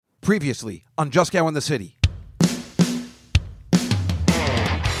Previously on Just Cow in the City.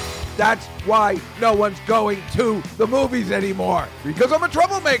 That's why no one's going to the movies anymore. Because I'm a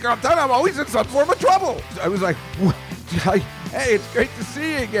troublemaker. I'm telling you, I'm always in some form of trouble. I was like, hey, it's great to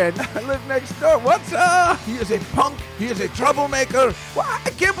see you again. I live next door. What's up? He is a punk. He is a troublemaker. Well,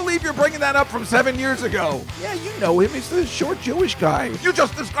 I can't believe you're bringing that up from 7 years ago. Yeah, you know him. He's the short Jewish guy. You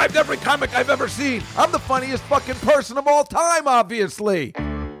just described every comic I've ever seen. I'm the funniest fucking person of all time, obviously.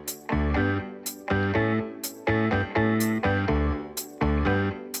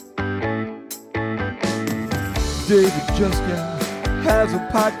 David Juskow has a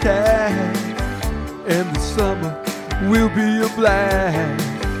podcast, and the summer will be a blast.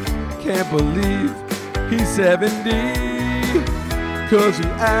 Can't believe he's 70, 'cause he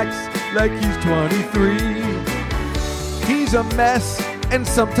acts like he's 23. He's a mess and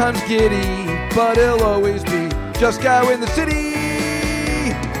sometimes giddy, but he'll always be Juskow in the city.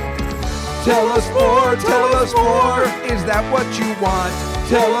 Tell us more, is that what you want?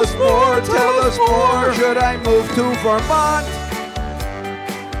 Tell us more, should I move to Vermont?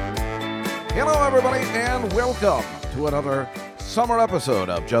 Hello everybody and welcome to another summer episode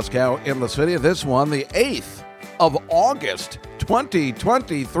of Juskow in the City. This one, the 8th of August,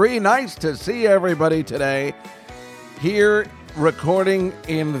 2023. Nice to see everybody today. Here recording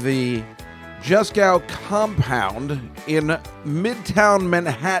in the Juskow compound in Midtown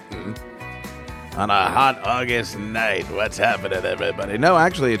Manhattan. On a hot August night. What's happening, everybody? No,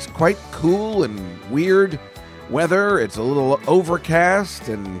 actually, it's quite cool and weird weather. It's a little overcast,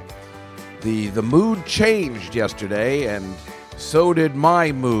 and the mood changed yesterday, and so did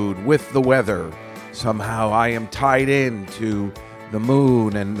my mood with the weather. Somehow I am tied in to the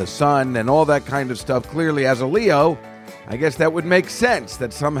moon and the sun and all that kind of stuff. Clearly, as a Leo, I guess that would make sense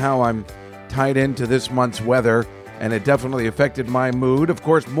that somehow I'm tied into this month's weather. And it definitely affected my mood. Of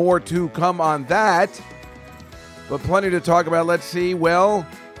course, more to come on that. But plenty to talk about. Let's see. Well,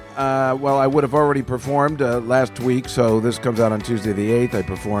 I would have already performed last week, so this comes out on Tuesday the 8th. I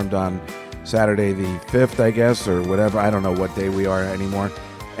performed on Saturday the 5th, I guess, or whatever. I don't know what day we are anymore.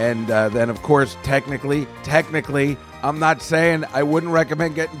 And then, of course, technically, I'm not saying I wouldn't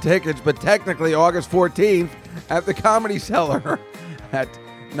recommend getting tickets, but technically August 14th at the Comedy Cellar at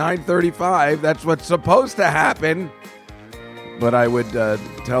 9:35. That's what's supposed to happen. But I would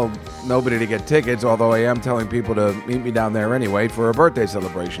tell nobody to get tickets, although I am telling people to meet me down there anyway for a birthday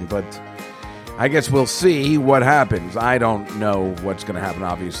celebration. But I guess we'll see what happens. I don't know what's going to happen,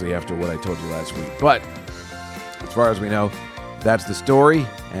 obviously, after what I told you last week. But as far as we know, that's the story.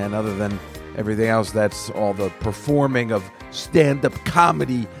 And other than everything else, that's all the performing of stand-up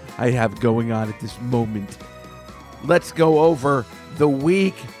comedy I have going on at this moment. Let's go over the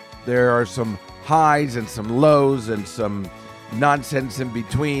week. There are some highs and some lows and some nonsense in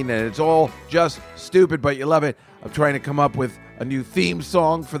between, and it's all just stupid, but you love it. I'm trying to come up with a new theme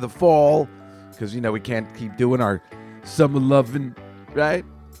song for the fall, because, we can't keep doing our summer loving, right?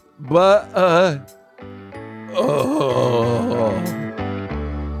 But,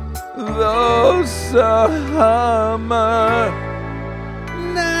 those summer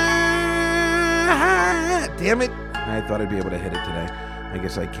night. Damn it. I thought I'd be able to hit it today. I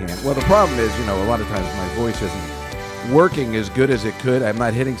guess I can't. Well, the problem is, a lot of times my voice isn't working as good as it could. I'm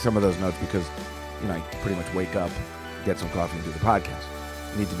not hitting some of those notes because, I pretty much wake up, get some coffee, and do the podcast.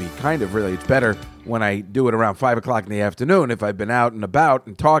 I need to be it's better when I do it around 5 o'clock in the afternoon if I've been out and about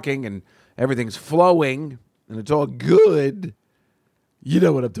and talking and everything's flowing and it's all good. You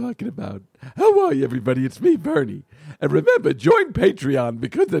know what I'm talking about. How are you, everybody? It's me, Bernie. And remember, join Patreon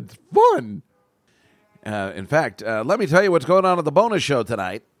because it's fun. In fact, let me tell you what's going on at the bonus show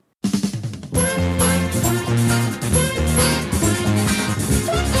tonight.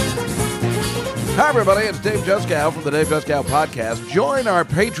 Hi, everybody. It's Dave Juskow from the Dave Juskow Podcast. Join our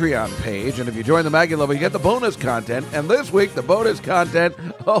Patreon page, and if you join the Maggie level, you get the bonus content. And this week, the bonus content,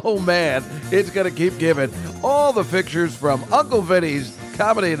 oh, man, it's going to keep giving. All the pictures from Uncle Vinny's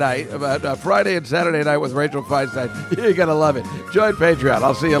comedy night, about Friday and Saturday night with Rachel Feinstein. You're going to love it. Join Patreon.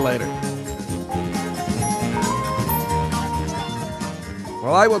 I'll see you later.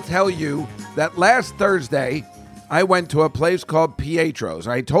 Well, I will tell you that last Thursday, I went to a place called Pietro's.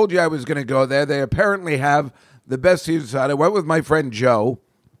 I told you I was going to go there. They apparently have the best seafood. I went with my friend Joe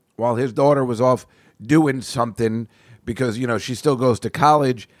while his daughter was off doing something because, she still goes to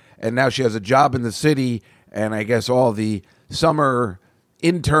college, and now she has a job in the city, and I guess all the summer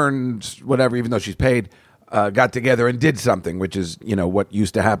interns, whatever, even though she's paid, got together and did something, which is, what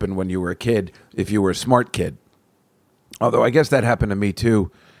used to happen when you were a kid if you were a smart kid. Although I guess that happened to me,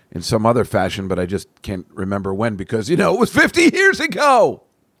 too, in some other fashion, but I just can't remember when because, it was 50 years ago.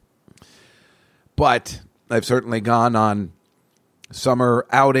 But I've certainly gone on summer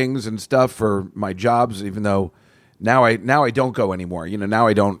outings and stuff for my jobs, even though now I don't go anymore. Now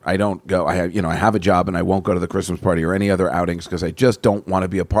I don't go. I have a job and I won't go to the Christmas party or any other outings because I just don't want to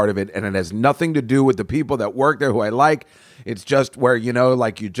be a part of it. And it has nothing to do with the people that work there who I like. It's just where, you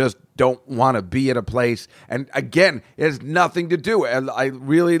just don't want to be at a place. And again, it has nothing to do. I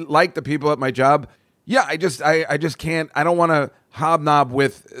really like the people at my job. Yeah, I just can't. I don't want to hobnob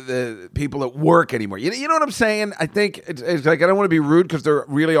with the people at work anymore. You know what I'm saying? I think it's like I don't want to be rude because they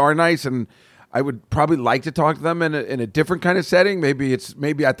really are nice, and I would probably like to talk to them in a different kind of setting. Maybe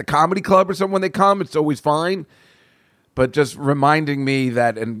at the comedy club or something when they come. It's always fine. But just reminding me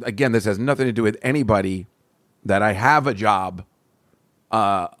that, and again, this has nothing to do with anybody, that I have a job,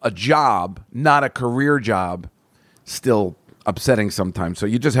 not a career job, still upsetting sometimes. So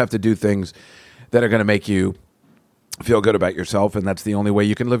you just have to do things that are going to make you feel good about yourself, and that's the only way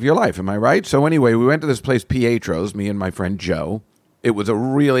you can live your life. Am I right? So anyway, we went to this place, Pietro's, me and my friend Joe. It was a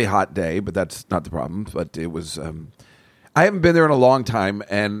really hot day, but that's not the problem. But it was, I haven't been there in a long time,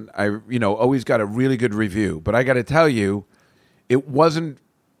 and I, always got a really good review. But I got to tell you, it wasn't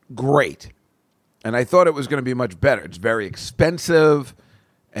great. And I thought it was going to be much better. It's very expensive.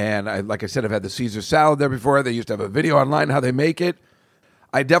 And like I said, I've had the Caesar salad there before. They used to have a video online how they make it.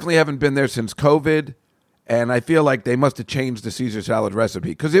 I definitely haven't been there since COVID. And I feel like they must have changed the Caesar salad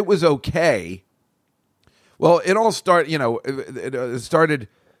recipe because it was okay. Well, it all started, it started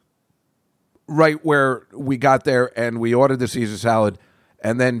right where we got there and we ordered the Caesar salad.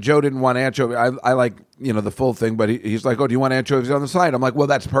 And then Joe didn't want anchovy. I like, the full thing, but he's like, oh, do you want anchovies on the side? I'm like, well,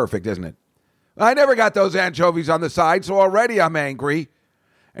 that's perfect, isn't it? I never got those anchovies on the side, so already I'm angry.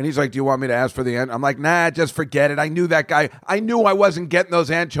 And he's like, do you want me to ask for the I'm like, nah, just forget it. I knew that guy. I knew I wasn't getting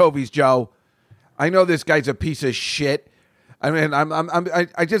those anchovies, Joe. I know this guy's a piece of shit. I mean,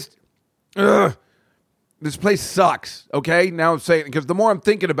 this place sucks, okay? Now I'm saying, because the more I'm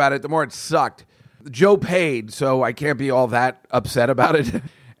thinking about it, the more it sucked. Joe paid, so I can't be all that upset about it.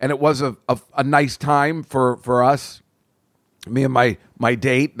 And it was a nice time for us. Me and my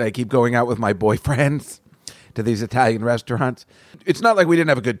date, I keep going out with my boyfriends to these Italian restaurants. It's not like we didn't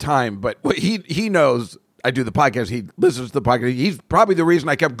have a good time, but he knows I do the podcast. He listens to the podcast. He's probably the reason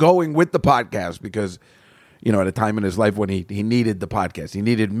I kept going with the podcast because, at a time in his life when he needed the podcast. He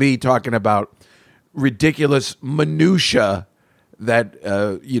needed me talking about ridiculous minutia that,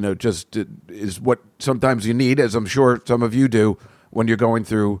 just is what sometimes you need, as I'm sure some of you do when you're going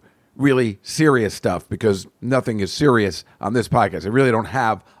through really serious stuff, because nothing is serious on this podcast. I really don't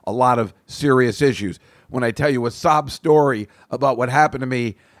have a lot of serious issues. When I tell you a sob story about what happened to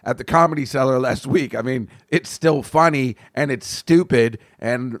me at the Comedy Cellar last week, I mean, it's still funny and it's stupid,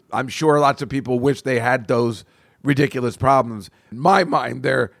 and I'm sure lots of people wish they had those ridiculous problems. In my mind,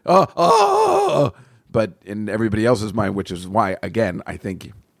 they're, but in everybody else's mind, which is why, again, I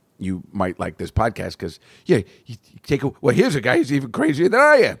think you might like this podcast because, you take here's a guy who's even crazier than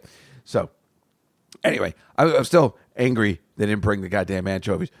I am. So, anyway, I'm still angry they didn't bring the goddamn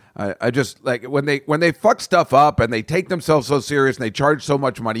anchovies. I just, like, when they fuck stuff up and they take themselves so serious and they charge so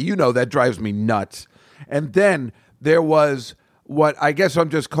much money, that drives me nuts. And then there was what I guess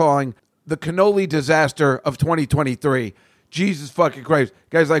I'm just calling the Cannoli Disaster of 2023. Jesus fucking Christ.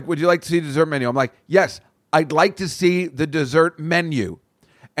 Guys, like, would you like to see the dessert menu? I'm like, yes, I'd like to see the dessert menu.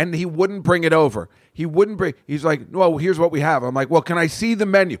 And he wouldn't bring it over. He's like, well, here's what we have. I'm like, well, can I see the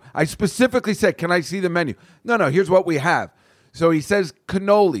menu? I specifically said, can I see the menu? No, here's what we have. So he says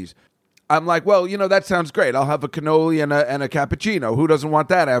cannolis. I'm like, well, that sounds great. I'll have a cannoli and a cappuccino. Who doesn't want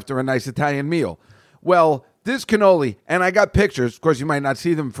that after a nice Italian meal? Well, this cannoli, and I got pictures. Of course, you might not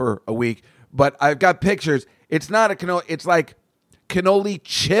see them for a week, but I've got pictures. It's not a cannoli. It's like cannoli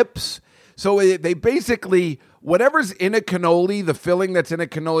chips. So they basically, whatever's in a cannoli, the filling that's in a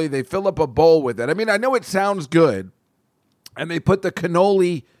cannoli, they fill up a bowl with it. I mean, I know it sounds good. And they put the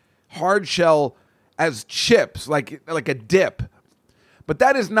cannoli hard shell as chips, like a dip. But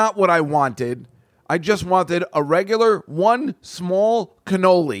that is not what I wanted. I just wanted a regular one small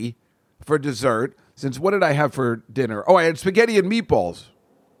cannoli for dessert. Since what did I have for dinner? Oh, I had spaghetti and meatballs.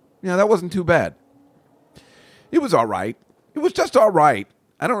 Yeah, that wasn't too bad. It was all right. It was just all right.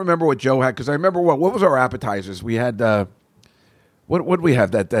 I don't remember what Joe had, because I remember what was our appetizers? We had, what did we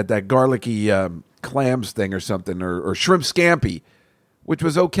have? That garlicky clams thing or something, or shrimp scampi, which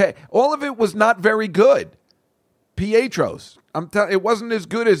was okay. All of it was not very good. Pietro's. It wasn't as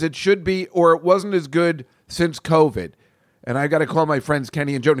good as it should be, or it wasn't as good since COVID. And I got to call my friends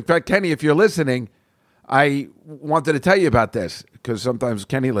Kenny and Joe. In fact, Kenny, if you're listening, I wanted to tell you about this, because sometimes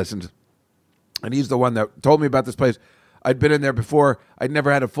Kenny listens. And he's the one that told me about this place. I'd been in there before. I'd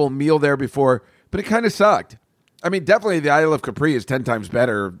never had a full meal there before. but it kind of sucked. I mean, definitely the Isle of Capri is 10 times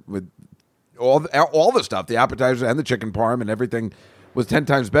better with all the stuff, the appetizer and the chicken parm and everything was 10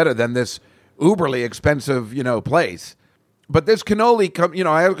 times better than this uberly expensive, place. But this cannoli,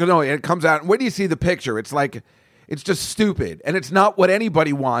 I have cannoli, and it comes out, and when you see the picture, it's like, it's just stupid, and it's not what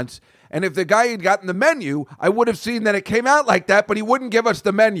anybody wants. And if the guy had gotten the menu, I would have seen that it came out like that, but he wouldn't give us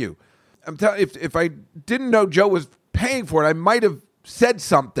the menu. I'm telling you, if I didn't know Joe was paying for it, I might have said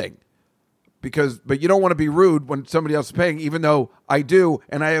something. But you don't want to be rude when somebody else is paying, even though I do.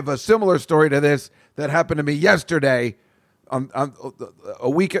 And I have a similar story to this that happened to me yesterday, a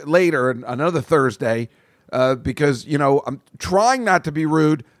week later, another Thursday, because, I'm trying not to be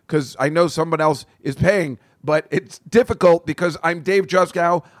rude because I know someone else is paying, but it's difficult because I'm Dave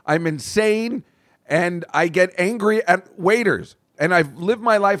Juskow, I'm insane, and I get angry at waiters. And I've lived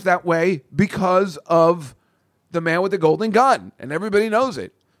my life that way because of the man with the golden gun, and everybody knows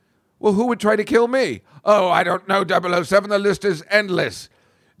it. Well, who would try to kill me? Oh, I don't know, 007, the list is endless.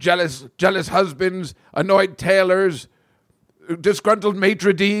 Jealous husbands, annoyed tailors, disgruntled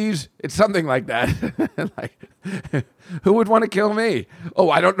maitre d's. It's something like that. Like, who would want to kill me?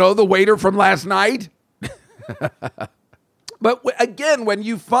 Oh, I don't know, the waiter from last night? But again, when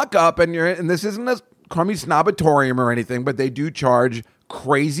you fuck up and this isn't a crummy snobatorium or anything, but they do charge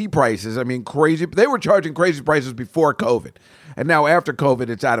crazy prices. I mean, crazy. They were charging crazy prices before COVID, and now after COVID,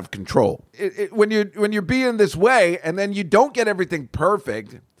 it's out of control. When you're being this way, and then you don't get everything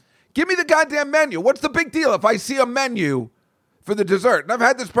perfect, give me the goddamn menu. What's the big deal if I see a menu for the dessert? And I've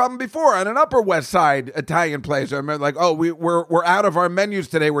had this problem before on an Upper West Side Italian place. I'm like, oh, we're out of our menus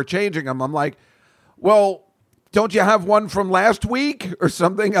today. We're changing them. I'm like, well, don't you have one from last week or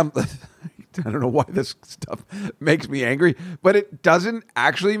something? I don't know why this stuff makes me angry, but it doesn't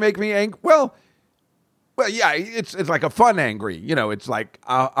actually make me angry. Well, yeah, it's like a fun angry. It's like,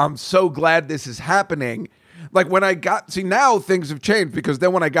 I'm so glad this is happening. Like when now things have changed because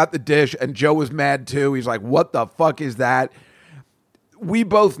then when I got the dish and Joe was mad too, he's like, what the fuck is that? We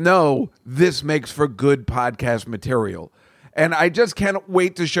both know this makes for good podcast material. And I just can't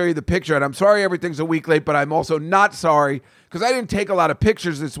wait to show you the picture. And I'm sorry everything's a week late, but I'm also not sorry because I didn't take a lot of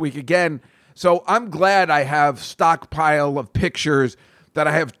pictures this week again. So I'm glad I have stockpile of pictures, that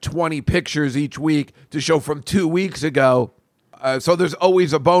I have 20 pictures each week to show from 2 weeks ago. So there's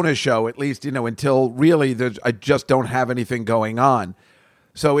always a bonus show, at least, until really I just don't have anything going on.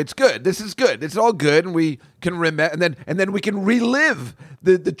 So it's good. This is good. It's all good. And we can remember, and then we can relive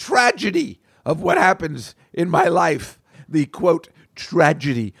the tragedy of what happens in my life. The, quote,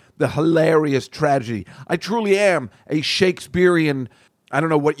 tragedy, the hilarious tragedy. I truly am a Shakespearean, I don't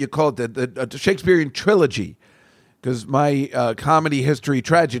know what you call it, the Shakespearean trilogy, because my comedy history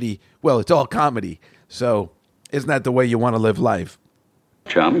tragedy, well, it's all comedy. So isn't that the way you want to live life?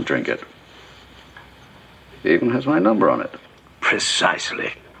 Chum, drink it. It even has my number on it.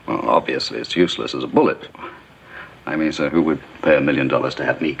 Precisely. Well, obviously, it's useless as a bullet. I mean, sir, who would pay $1 million to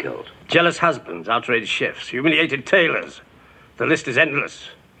have me killed? Jealous husbands, outraged chefs, humiliated tailors. The list is endless.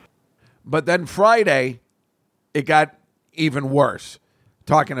 But then Friday, it got even worse.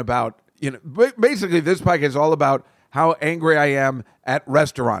 Talking about, basically this podcast is all about how angry I am at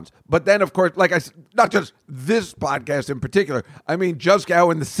restaurants. But then, of course, like I said, not just this podcast in particular. I mean,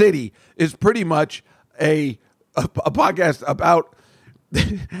 Juskow in the City is pretty much a podcast about,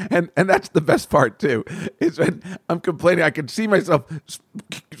 and that's the best part too, is when I'm complaining, I can see myself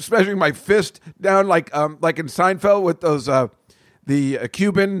smashing my fist down like in Seinfeld with those the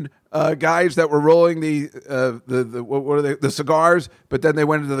Cuban guys that were rolling the cigars, but then they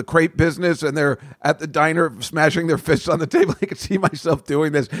went into the crepe business and they're at the diner smashing their fists on the table. I can see myself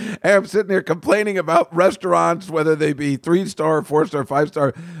doing this. And I'm sitting there complaining about restaurants, whether they be 3-star, 4-star,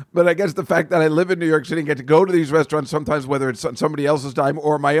 5-star. But I guess the fact that I live in New York City and get to go to these restaurants sometimes, whether it's on somebody else's dime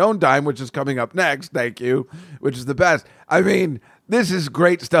or my own dime, which is coming up next, thank you, which is the best. I mean, this is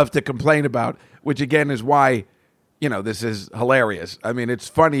great stuff to complain about, which again is why, this is hilarious. I mean, it's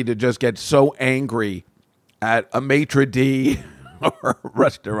funny to just get so angry at a maitre d' or a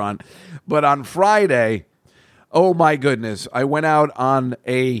restaurant. But on Friday, oh my goodness, I went out on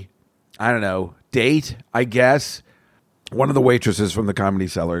a, date, I guess. One of the waitresses from the Comedy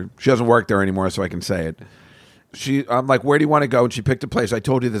Cellar, she doesn't work there anymore, so I can say it. I'm like, where do you want to go? And she picked a place. I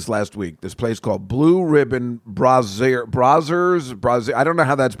told you this last week. This place called Blue Ribbon Braziers. I don't know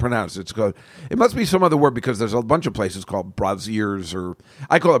how that's pronounced. It must be some other word because there's a bunch of places called Braziers, or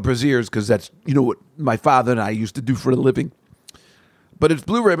I call it Braziers because that's, what my father and I used to do for a living. But it's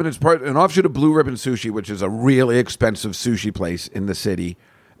Blue Ribbon. It's an offshoot of Blue Ribbon Sushi, which is a really expensive sushi place in the city.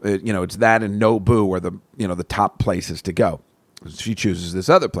 It's that and Nobu are the top places to go. She chooses this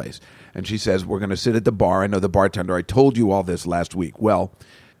other place. And she says, we're going to sit at the bar. I know the bartender. I told you all this last week. Well,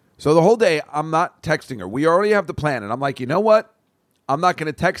 so the whole day, I'm not texting her. We already have the plan. And I'm like, you know what? I'm not going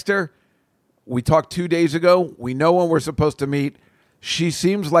to text her. We talked 2 days ago. We know when we're supposed to meet. She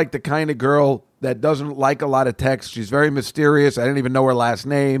seems like the kind of girl that doesn't like a lot of text. She's very mysterious. I didn't even know her last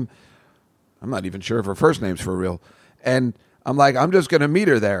name. I'm not even sure if her first name's for real. And I'm like, I'm just going to meet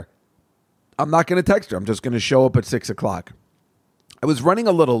her there. I'm not going to text her. I'm just going to show up at 6 o'clock. I was running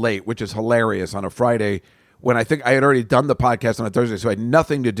a little late, which is hilarious on a Friday when I think I had already done the podcast on a Thursday, so I had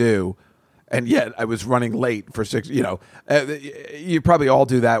nothing to do. And yet I was running late for 6, you probably all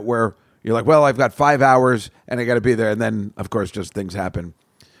do that where you're like, well, I've got 5 hours and I got to be there. And then, of course, just things happen.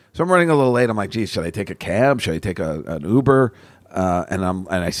 So I'm running a little late. I'm like, geez, should I take a cab? Should I take an Uber? And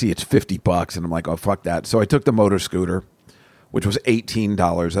I see it's $50 and I'm like, oh, fuck that. So I took the motor scooter, which was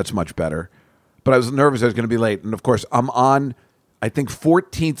 $18. That's much better. But I was nervous I was going to be late. And of course, I'm on, I think,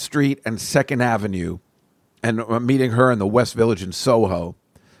 14th Street and 2nd Avenue. And I'm meeting her in the West Village in Soho.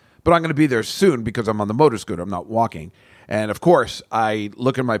 But I'm going to be there soon because I'm on the motor scooter. I'm not walking. And of course, I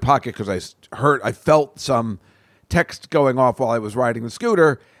look in my pocket because I felt some text going off while I was riding the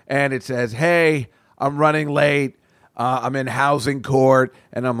scooter. And it says, hey, I'm running late. I'm in housing court.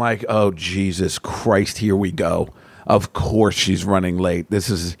 And I'm like, oh, Jesus Christ, here we go. Of course she's running late.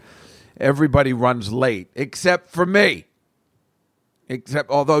 Everybody runs late except for me.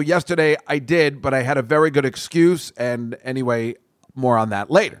 Although yesterday I did, but I had a very good excuse. And anyway, more on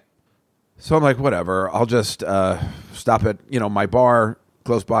that later. So I'm like, whatever. I'll just stop at my bar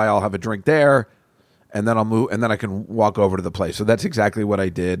close by. I'll have a drink there, and then I'll move, and then I can walk over to the place. So that's exactly what I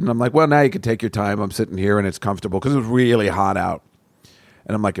did. And I'm like, well, now you can take your time. I'm sitting here, and it's comfortable because it was really hot out.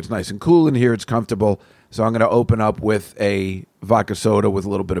 And I'm like, it's nice and cool in here. It's comfortable. So I'm going to open up with a vodka soda with a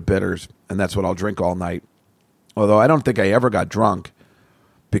little bit of bitters, and that's what I'll drink all night. Although I don't think I ever got drunk,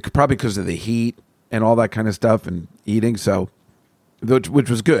 probably because of the heat and all that kind of stuff and eating. So. Which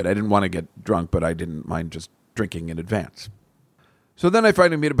was good. I didn't want to get drunk, but I didn't mind just drinking in advance. So then I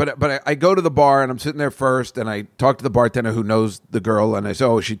finally meet her, but I go to the bar, and I'm sitting there first, and I talk to the bartender who knows the girl, and I say,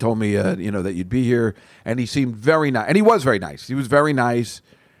 oh, she told me, that you'd be here, and he seemed very nice, and he was very nice. He was very nice,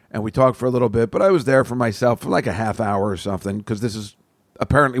 and we talked for a little bit, but I was there for myself for like a half hour or something, because this is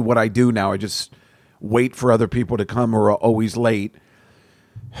apparently what I do now. I just wait for other people to come who are always late.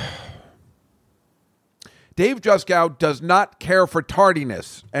 Dave Juskow does not care for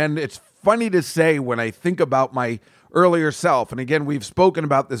tardiness, and it's funny to say when I think about my earlier self, and again, we've spoken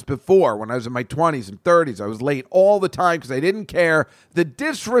about this before, when I was in my 20s and 30s, I was late all the time because I didn't care. The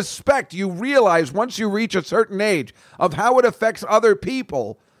disrespect you realize once you reach a certain age of how it affects other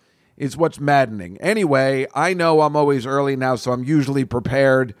people is what's maddening. Anyway, I know I'm always early now, so I'm usually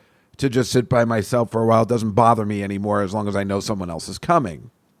prepared to just sit by myself for a while. It doesn't bother me anymore as long as I know someone else is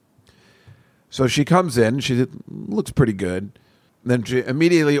coming. So she comes in. She looks pretty good. Then she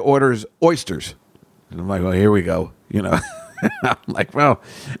immediately orders oysters. And I'm like, well, here we go. I'm like, well,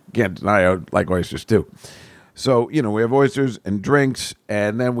 can't deny I like oysters too. So, we have oysters and drinks.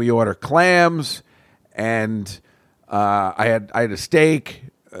 And then we order clams. And I had a steak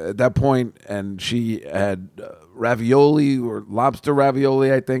at that point. And she had ravioli or lobster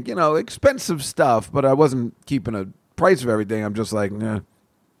ravioli, I think. Expensive stuff. But I wasn't keeping a price of everything. I'm just like, nah.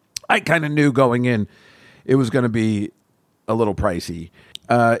 I kind of knew going in it was going to be a little pricey.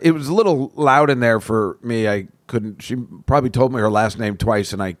 It was a little loud in there for me. She probably told me her last name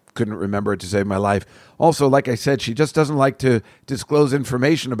twice, and I couldn't remember it to save my life. Also, like I said, she just doesn't like to disclose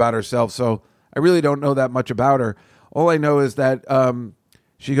information about herself, so I really don't know that much about her. All I know is that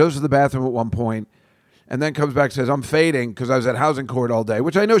she goes to the bathroom at one point and then comes back and says, I'm fading because I was at housing court all day,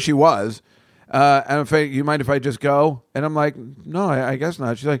 which I know she was. And I'm fading. You mind if I just go? And I'm like, no, I guess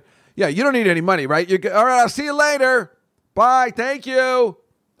not. She's like, yeah, you don't need any money, right? All right, I'll see you later. Bye. Thank you.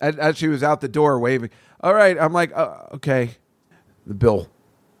 As she was out the door waving. All right. I'm like, okay. The bill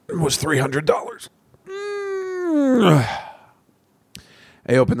was $300.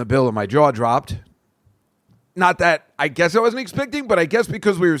 I opened the bill and my jaw dropped. Not that I guess I wasn't expecting, but I guess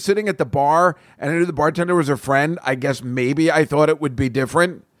because we were sitting at the bar and I knew the bartender was her friend, I guess maybe I thought it would be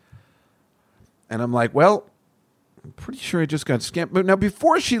different. And I'm like, well, I'm pretty sure I just got scammed. But now,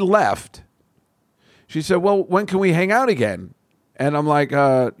 before she left, she said, well, when can we hang out again? And I'm like,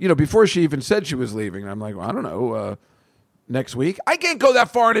 before she even said she was leaving, I'm like, well, I don't know, next week? I can't go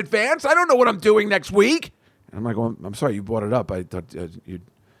that far in advance. I don't know what I'm doing next week. And I'm like, well, I'm sorry, you brought it up. I thought you'd...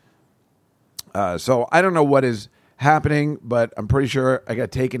 So I don't know what is happening, but I'm pretty sure I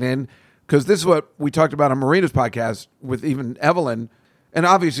got taken in. Because this is what we talked about on Marina's podcast with even Evelyn. And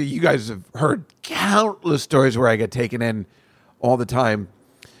obviously, you guys have heard countless stories where I get taken in all the time,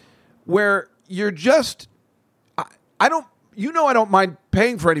 where you're just, I don't, I don't mind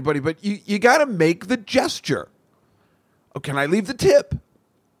paying for anybody, but you got to make the gesture. Oh, can I leave the tip?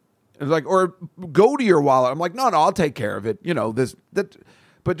 It's like, or go to your wallet. I'm like, no, I'll take care of it.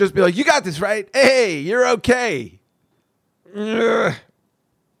 But just be like, you got this, right? Hey, you're okay. Ugh.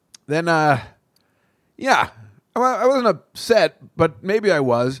 Then, yeah, I wasn't upset, but maybe I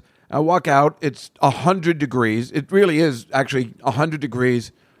was. I walk out. It's 100 degrees. It really is actually 100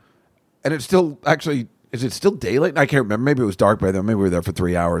 degrees. And it's still actually, is it still daylight? I can't remember. Maybe it was dark by then. Maybe we were there for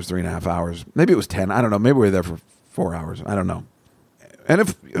 3 hours, 3.5 hours. Maybe it was 10. I don't know. Maybe we were there for 4 hours. I don't know. And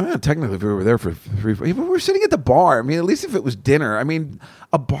technically, if we were there for 3, 4, we were sitting at the bar. I mean, at least if it was dinner. I mean,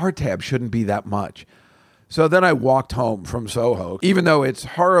 a bar tab shouldn't be that much. So then I walked home from Soho. Even though it's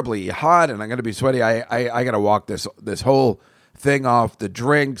horribly hot and I'm going to be sweaty, I got to walk this whole thing off. The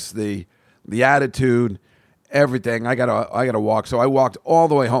drinks, the attitude, everything. I gotta walk. So I walked all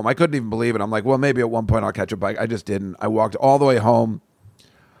the way home. I couldn't even believe it. I'm like, well, maybe at one point I'll catch a bike. I just didn't. I walked all the way home.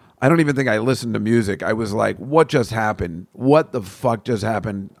 I don't even think I listened to music. I was like, what just happened? What the fuck just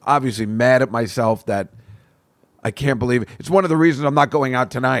happened? Obviously mad at myself that I can't believe it. It's one of the reasons I'm not going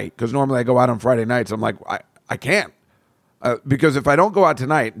out tonight, because normally I go out on Friday nights. I'm like, I can't. Because if I don't go out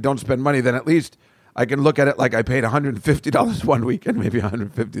tonight and don't spend money, then at least I can look at it like I paid $150 one week and maybe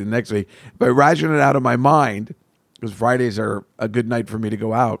 $150 the next week. If I ration it out of my mind, because Fridays are a good night for me to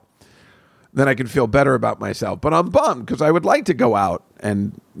go out, then I can feel better about myself. But I'm bummed because I would like to go out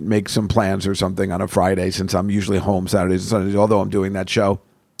and make some plans or something on a Friday, since I'm usually home Saturdays and Sundays, although I'm doing that show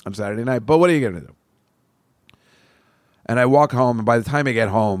on Saturday night. But what are you going to do? And I walk home, and by the time I get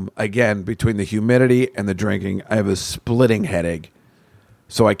home, again, between the humidity and the drinking, I have a splitting headache.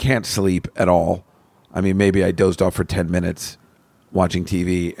 So I can't sleep at all. I mean, maybe I dozed off for 10 minutes watching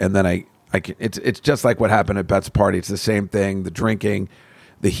TV, and then it's just like what happened at Beth's party. It's the same thing, the drinking,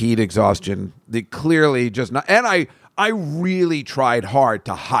 the heat exhaustion, the clearly just not. And I really tried hard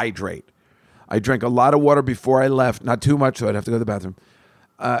to hydrate. I drank a lot of water before I left, not too much, so I'd have to go to the bathroom.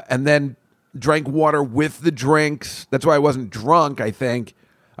 And then drank water with the drinks. That's why I wasn't drunk, I think.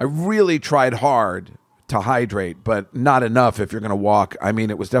 I really tried hard to hydrate, but not enough if you're going to walk. I mean,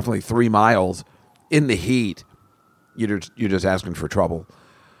 it was definitely 3 miles in the heat. You're just asking for trouble.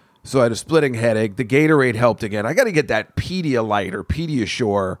 So I had a splitting headache. The Gatorade helped again. I got to get that Pedialyte or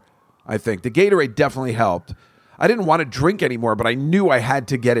Pediasure, I think. The Gatorade definitely helped. I didn't want to drink anymore, but I knew I had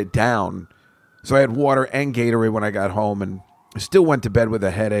to get it down. So I had water and Gatorade when I got home, and I still went to bed with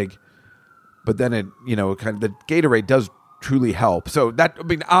a headache. But then the Gatorade does truly help. So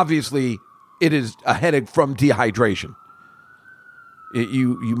obviously it is a headache from dehydration.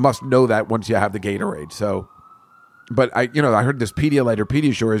 You must know that once you have the Gatorade. So, but I heard this Pedialyte or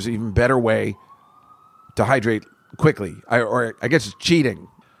Pediasure is an even better way to hydrate quickly. I guess it's cheating.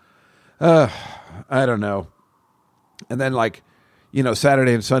 I don't know. And then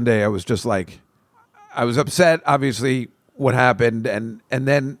Saturday and Sunday, I was just like, I was upset, obviously, what happened. And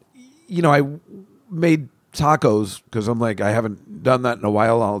then, I made tacos because I'm like, I haven't done that in a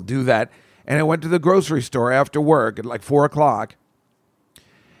while. I'll do that. And I went to the grocery store after work at like 4 o'clock.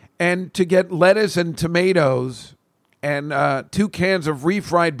 And to get lettuce and tomatoes and 2 cans of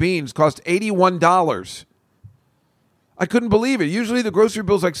refried beans cost $81. I couldn't believe it. Usually the grocery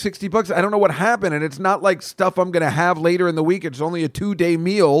bill's like $60. I don't know what happened. And it's not like stuff I'm going to have later in the week. It's only a 2-day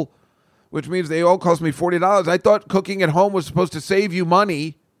meal, which means they all cost me $40. I thought cooking at home was supposed to save you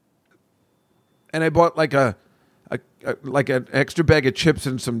money. And I bought like an extra bag of chips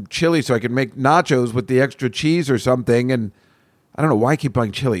and some chili so I could make nachos with the extra cheese or something. And I don't know why I keep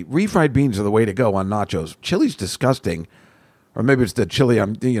buying chili. Refried beans are the way to go on nachos. Chili's disgusting. Or maybe it's the chili,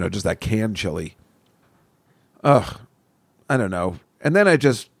 just that canned chili. Ugh. I don't know. And then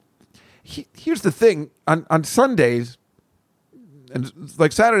here's the thing. On Sundays, and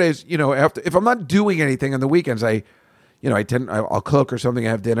like Saturdays, if I'm not doing anything on the weekends, I'll cook or something, I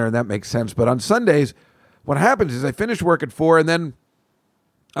have dinner, and that makes sense. But on Sundays, what happens is I finish work at 4, and then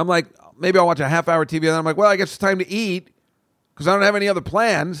I'm like, maybe I'll watch a half-hour TV, and then I'm like, well, I guess it's time to eat, because I don't have any other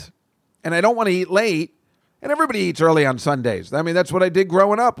plans, and I don't want to eat late, and everybody eats early on Sundays. I mean, that's what I did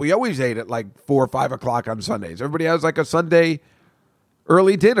growing up. We always ate at like 4 or 5 o'clock on Sundays. Everybody has like a Sunday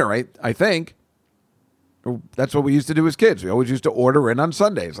early dinner, right? I think. That's what we used to do as kids. We always used to order in on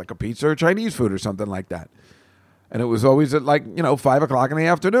Sundays, like a pizza or Chinese food or something like that. And it was always at 5 o'clock in the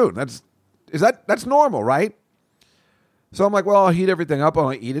afternoon. That's normal, right? So I'm like, well, I'll heat everything up.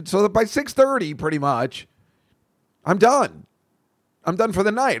 I'll eat it. So that by 6:30, pretty much, I'm done. I'm done for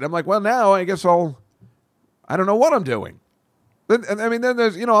the night. I'm like, well, now I guess I don't know what I'm doing. Then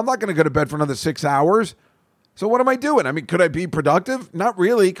there's, I'm not going to go to bed for another 6 hours. So what am I doing? I mean, could I be productive? Not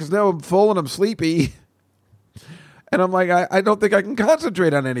really, because now I'm full and I'm sleepy. And I'm like, I don't think I can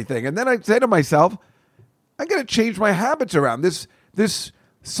concentrate on anything. And then I say to myself, I got to change my habits around this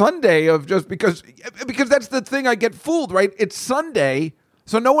Sunday of just because that's the thing. I get fooled, right? It's Sunday,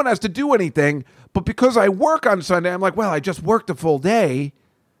 so no one has to do anything. But because I work on Sunday, I'm like, well, I just worked a full day,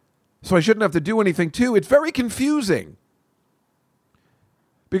 so I shouldn't have to do anything too. It's very confusing.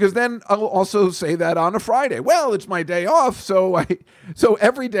 Because then I'll also say that on a Friday. Well, it's my day off, so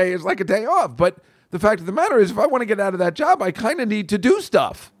every day is like a day off. But the fact of the matter is, if I want to get out of that job, I kind of need to do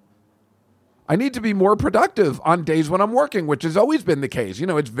stuff. I need to be more productive on days when I'm working, which has always been the case. You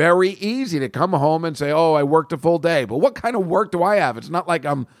know, it's very easy to come home and say, oh, I worked a full day. But what kind of work do I have? It's not like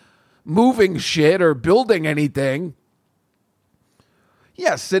I'm moving shit or building anything.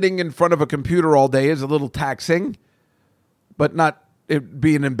 Yes, sitting in front of a computer all day is a little taxing, but not it'd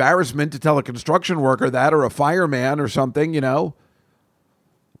be an embarrassment to tell a construction worker that or a fireman or something, you know.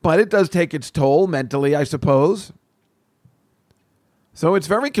 But it does take its toll mentally, I suppose. So it's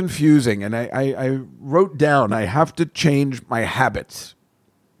very confusing, and I wrote down I have to change my habits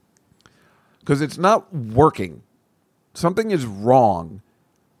because it's not working. Something is wrong,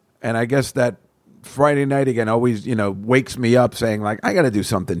 and I guess that Friday night again always, you know, wakes me up saying, like, I got to do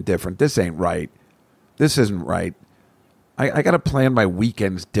something different. This ain't right. This isn't right. I got to plan my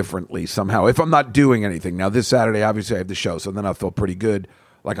weekends differently somehow if I'm not doing anything. Now, this Saturday, obviously, I have the show, so then I'll feel pretty good,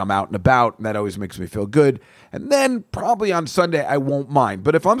 like I'm out and about, and that always makes me feel good. And then probably on Sunday, I won't mind.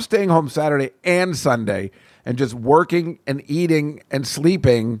 But if I'm staying home Saturday and Sunday and just working and eating and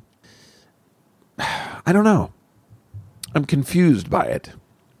sleeping, I don't know. I'm confused by it.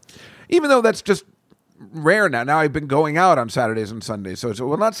 Even though that's just rare now. Now I've been going out on Saturdays and Sundays. So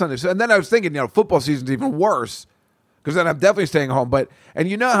well, not Sundays. And then I was thinking, you know, football season's even worse because then I'm definitely staying home. And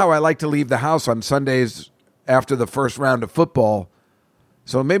you know how I like to leave the house on Sundays after the first round of football.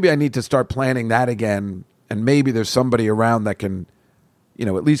 So maybe I need to start planning that again. And maybe there's somebody around that can, you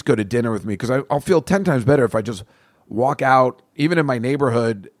know, at least go to dinner with me. Because I'll feel 10 times better if I just walk out, even in my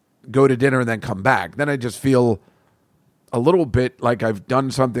neighborhood, go to dinner and then come back. Then I just feel a little bit like I've done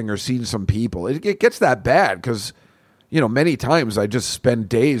something or seen some people. It gets that bad because, you know, many times I just spend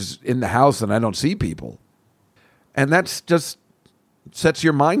days in the house and I don't see people. And that's just sets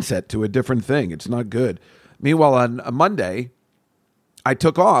your mindset to a different thing. It's not good. Meanwhile, on a Monday, I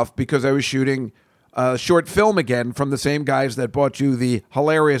took off because I was shooting a short film again from the same guys that bought you the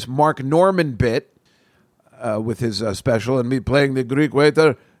hilarious Mark Norman bit with his special and me playing the Greek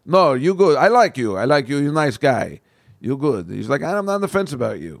waiter. No, you good. I like you. You're a nice guy. You good. He's like, I'm not on the fence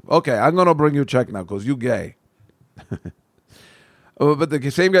about you. Okay, I'm going to bring you a check now because you gay. But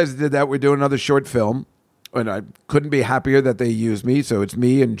the same guys that did that, we're doing another short film. And I couldn't be happier that they used me. So it's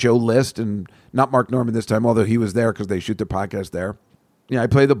me and Joe List and not Mark Norman this time, although he was there because they shoot their podcast there. Yeah, I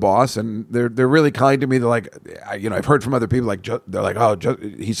play the boss, and they're really kind to me. They're like, you know, I've heard from other people like they're like, oh,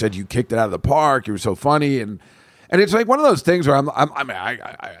 he said you kicked it out of the park. You were so funny, and it's like one of those things where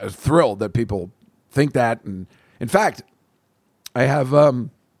I'm thrilled that people think that. And in fact, I have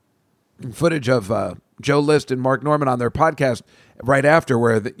footage of Joe List and Mark Norman on their podcast right after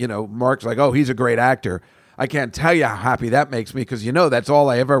where you know Mark's like, oh, he's a great actor. I can't tell you how happy that makes me because, you know, that's all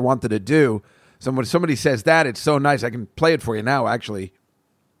I ever wanted to do. So when somebody says that, it's so nice. I can play it for you now, actually.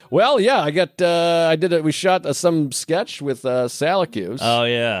 Well, yeah, I did it. We shot some sketch with Salacuse. Oh,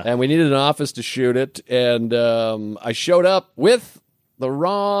 yeah. And we needed an office to shoot it. And I showed up with the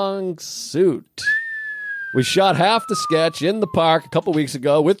wrong suit. We shot half the sketch in the park a couple weeks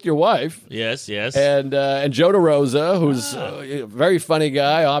ago with your wife. Yes. And Joe DeRosa, who's a very funny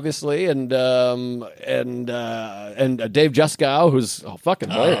guy, obviously, and Dave Juskow, who's fucking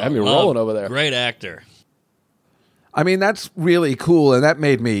great. I mean, rolling over there. Great actor. I mean, that's really cool, and that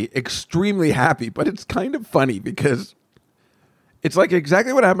made me extremely happy. But it's kind of funny because it's like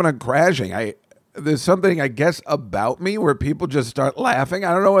exactly what happened on Crashing. There's something, I guess, about me where people just start laughing.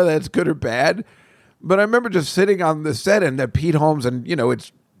 I don't know whether that's good or bad. But I remember just sitting on the set and that Pete Holmes, and, you know,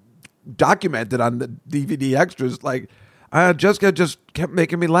 it's documented on the DVD extras, like, Jessica just kept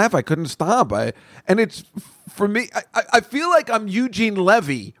making me laugh. I couldn't stop. And it's, for me, I feel like I'm Eugene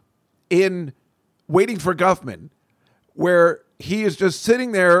Levy in Waiting for Guffman, where he is just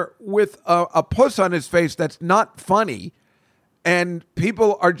sitting there with a puss on his face that's not funny, and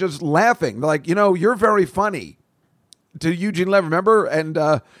people are just laughing. They're like, you know, you're very funny. To Eugene Levy, remember? And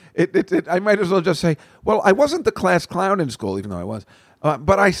I might as well just say, well, I wasn't the class clown in school, even though I was.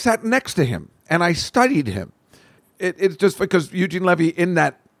 But I sat next to him, and I studied him. It's just because Eugene Levy in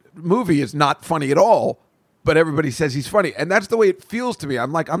that movie is not funny at all, but everybody says he's funny. And that's the way it feels to me.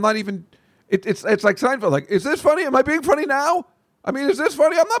 I'm like, I'm not even It's like Seinfeld. Like, is this funny? Am I being funny now? I mean, is this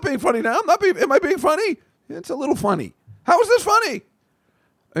funny? I'm not being funny now. Am I being funny? It's a little funny. How is this funny?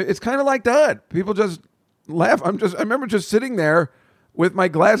 It's kind of like that. People just laugh. I remember just sitting there with my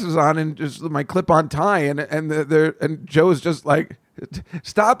glasses on and just my clip-on tie, and Joe's just like,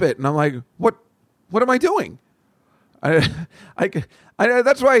 stop it. And I'm like, what am I doing? That's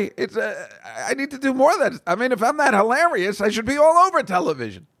why it's. I need to do more of that. I mean, if I'm that hilarious, I should be all over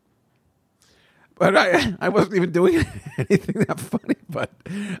television. But I wasn't even doing anything that funny. But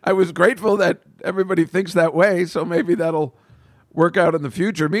I was grateful that everybody thinks that way. So maybe that'll work out in the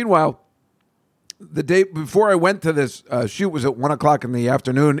future. Meanwhile, the day before I went to this shoot was at 1:00 in the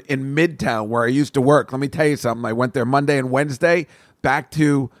afternoon in Midtown, where I used to work. Let me tell you something. I went there Monday and Wednesday, back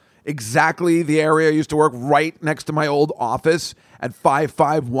to exactly the area I used to work, right next to my old office at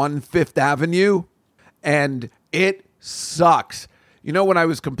 551 Fifth Avenue. And it sucks. You know, when I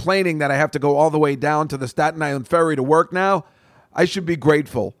was complaining that I have to go all the way down to the Staten Island Ferry to work now, I should be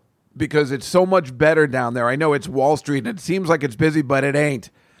grateful because it's so much better down there. I know it's Wall Street and it seems like it's busy, but it ain't.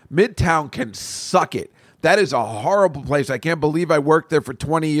 Midtown can suck it. That is a horrible place. I can't believe I worked there for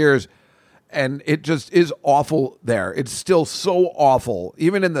 20 years, and it just is awful there. It's still so awful.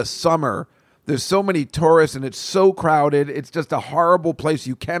 Even in the summer, there's so many tourists, and it's so crowded. It's just a horrible place.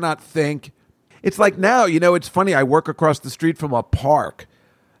 You cannot think. It's like now, you know, it's funny. I work across the street from a park,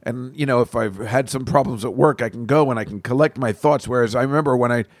 and, you know, if I've had some problems at work, I can go and I can collect my thoughts, whereas I remember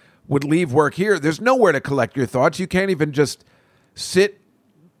when I would leave work here, there's nowhere to collect your thoughts. You can't even just sit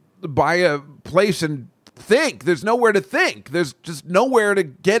by a place and think. There's nowhere to think. There's just nowhere to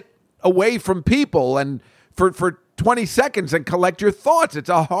get away from people and for 20 seconds and collect your thoughts. It's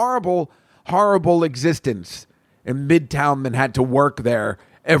a horrible, horrible existence in Midtown Manhattan to work there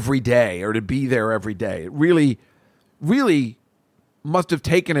every day or to be there every day. It really, really must have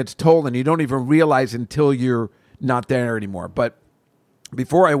taken its toll, and you don't even realize until you're not there anymore. But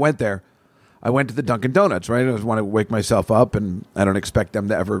before I went there, I went to the Dunkin' Donuts, right? I just want to wake myself up, and I don't expect them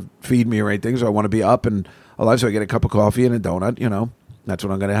to ever feed me or anything, so I want to be up and alive, so I get a cup of coffee and a donut, you know. That's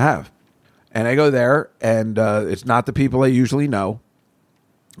what I'm going to have. And I go there, and it's not the people I usually know.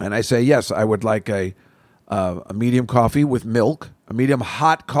 And I say, yes, I would like a medium coffee with milk, a medium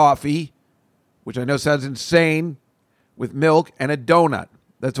hot coffee, which I know sounds insane, with milk, and a donut.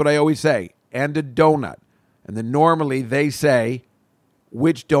 That's what I always say, and a donut. And then normally they say,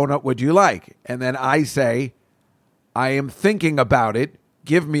 which donut would you like? And then I say, I am thinking about it.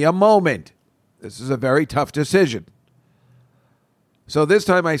 Give me a moment. This is a very tough decision. So this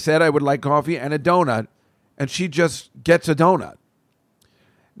time I said I would like coffee and a donut, and she just gets a donut.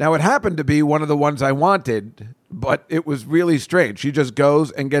 Now, it happened to be one of the ones I wanted, but it was really strange. She just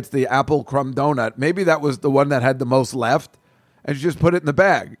goes and gets the apple crumb donut. Maybe that was the one that had the most left, and she just put it in the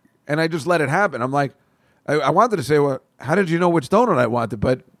bag. And I just let it happen. I'm like, I wanted to say, well, how did you know which donut I wanted?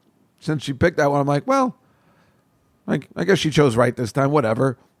 But since she picked that one, I'm like, well, I guess she chose right this time,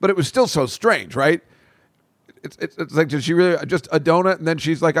 whatever. But it was still so strange, right? It's like, did she really just a donut? And then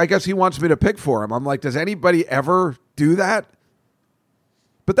she's like, I guess he wants me to pick for him. I'm like, does anybody ever do that?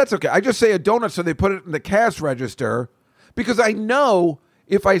 But that's okay. I just say a donut so they put it in the cash register, because I know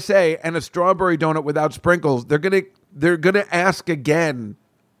if I say and a strawberry donut without sprinkles, they're gonna ask again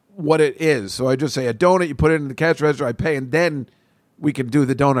what it is. So I just say a donut, you put it in the cash register, I pay, and then we can do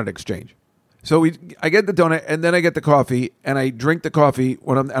the donut exchange. So I get the donut, and then I get the coffee, and I drink the coffee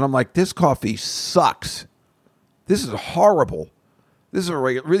I'm like, this coffee sucks. This is horrible. This is a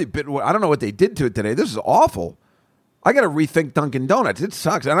really bit. I don't know what they did to it today. This is awful. I got to rethink Dunkin' Donuts. It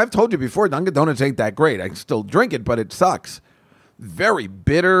sucks. And I've told you before, Dunkin' Donuts ain't that great. I can still drink it, but it sucks. Very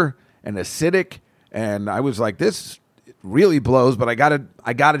bitter and acidic. And I was like, this really blows, but I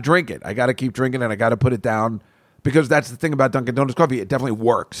gotta drink it. I got to keep drinking it. I got to put it down, because that's the thing about Dunkin' Donuts coffee. It definitely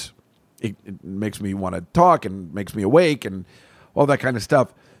works. It makes me want to talk and makes me awake and all that kind of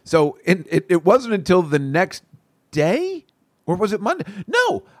stuff. So it wasn't until the next day, or was it Monday?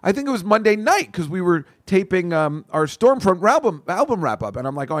 No, I think it was Monday night, because we were taping our Stormfront album wrap up, and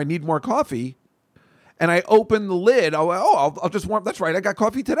I'm like, oh, I need more coffee. And I open the lid. I'll just warm. That's right, I got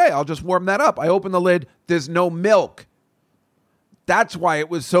coffee today. I'll just warm that up. I open the lid. There's no milk. That's why it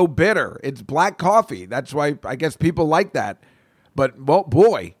was so bitter. It's black coffee. That's why I guess people like that. But, well,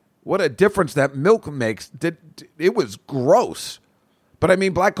 boy, what a difference that milk makes. It was gross. But, I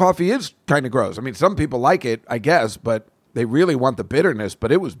mean, black coffee is kind of gross. I mean, some people like it, I guess, but they really want the bitterness.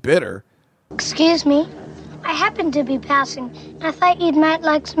 But it was bitter. Excuse me. I happened to be passing, and I thought you might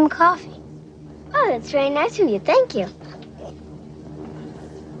like some coffee. Oh, that's very nice of you. Thank you.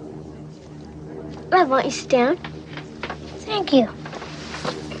 Well, won't you sit down? Thank you.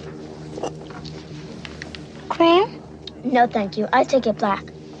 cream? No, thank you. I take it black.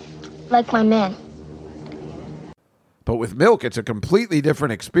 Like my man. But with milk, it's a completely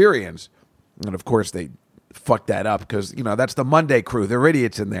different experience. And of course, they fucked that up because, that's the Monday crew. They're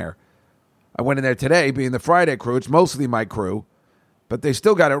idiots in there. I went in there today, being the Friday crew. It's mostly my crew. But they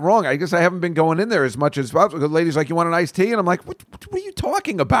still got it wrong. I guess I haven't been going in there as much as possible. The lady's like, you want an iced tea? And I'm like, what are you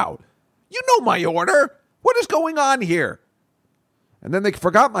talking about? You know my order. What is going on here? And then they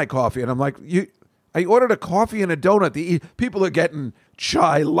forgot my coffee. And I'm like, I ordered a coffee and a donut. The people are getting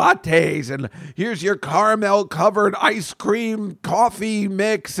chai lattes. And here's your caramel-covered ice cream coffee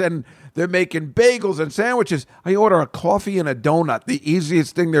mix. And they're making bagels and sandwiches. I order a coffee and a donut. The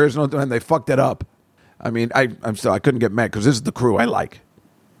easiest thing there is. And they fucked it up. I mean, I couldn't get mad because this is the crew I like.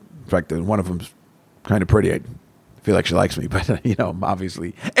 In fact, one of them's kind of pretty. I feel like she likes me, but, I'm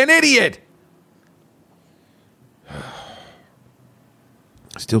obviously an idiot. I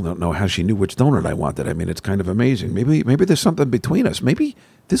still don't know how she knew which donut I wanted. I mean, it's kind of amazing. Maybe there's something between us. Maybe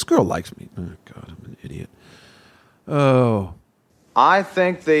this girl likes me. Oh, God, I'm an idiot. Oh. I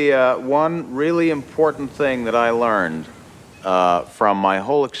think the one really important thing that I learned from my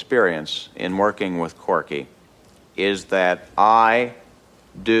whole experience in working with Corky is that I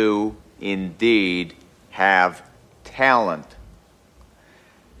do indeed have talent.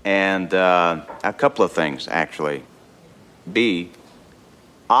 And a couple of things, actually. B,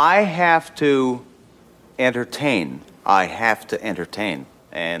 I have to entertain. I have to entertain.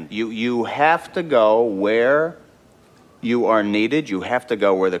 And you have to go where you are needed. You have to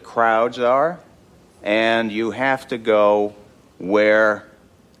go where the crowds are. And you have to go where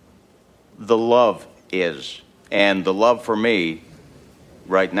the love is. And the love for me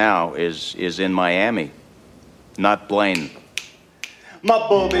right now is in Miami, not Blaine. My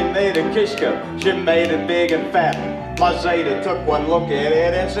booby made a kishka, she made it big and fat. My Zeta took one look at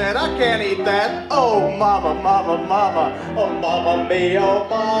it and said, I can't eat that. Oh, mama, mama, mama, oh, mama me, oh,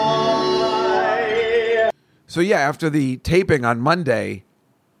 my. So yeah, after the taping on Monday,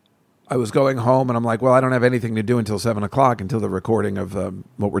 I was going home and I'm like, well, I don't have anything to do until 7 o'clock, until the recording of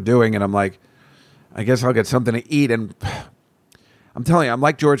what we're doing. And I'm like, I guess I'll get something to eat. And I'm telling you, I'm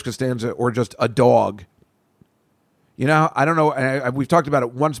like George Costanza or just a dog. I don't know. We've talked about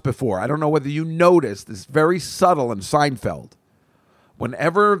it once before. I don't know whether you noticed this very subtle in Seinfeld.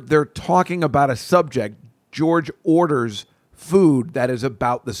 Whenever they're talking about a subject, George orders food that is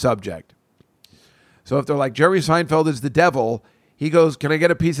about the subject. So if they're like, Jerry Seinfeld is the devil, he goes, can I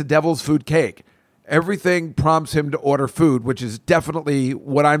get a piece of devil's food cake? Everything prompts him to order food, which is definitely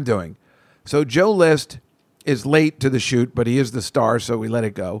what I'm doing. So Joe List is late to the shoot, but he is the star, so we let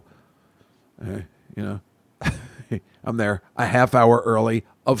it go. I'm there a half hour early,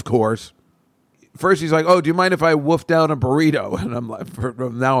 of course. First he's like, oh, do you mind if I woof down a burrito? And I'm like,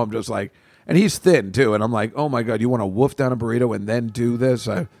 from now I'm just like, and he's thin too. And I'm like, oh my God, you want to woof down a burrito and then do this?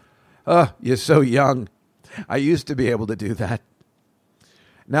 You're so young. I used to be able to do that.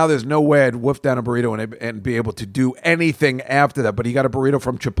 Now there's no way I'd woof down a burrito and be able to do anything after that. But he got a burrito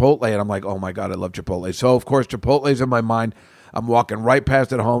from Chipotle, and I'm like, oh my God, I love Chipotle. So of course Chipotle's in my mind. I'm walking right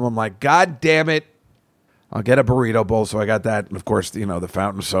past it home. I'm like, God damn it. I'll get a burrito bowl. So I got that. And of course, the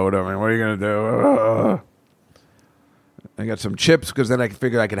fountain soda. I mean, what are you going to do? I got some chips because then I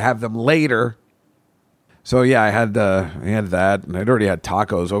figured I could have them later. So yeah, I had that. And I'd already had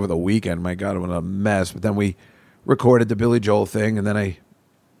tacos over the weekend. My God, it was a mess. But then we recorded the Billy Joel thing. And then I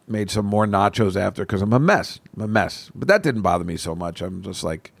made some more nachos after because I'm a mess. But that didn't bother me so much. I'm just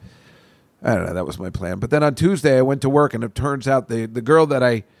like, I don't know. That was my plan. But then on Tuesday, I went to work. And it turns out the girl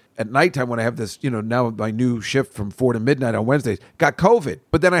that at nighttime when I have this, now my new shift from 4 to midnight on Wednesdays, got COVID.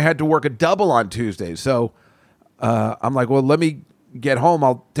 But then I had to work a double on Tuesdays. So I'm like, well, let me get home.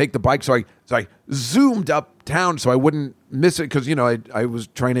 I'll take the bike. So I zoomed uptown so I wouldn't miss it because, I was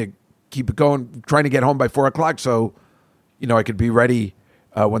trying to keep it going, trying to get home by 4 o'clock so, I could be ready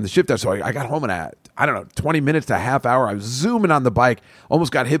when the shift started. So I got home in 20 minutes to a half hour. I was zooming on the bike,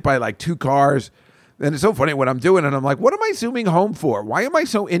 almost got hit by like 2 cars. And it's so funny what I'm doing, and I'm like, what am I zooming home for? Why am I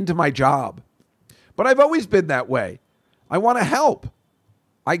so into my job? But I've always been that way. I want to help.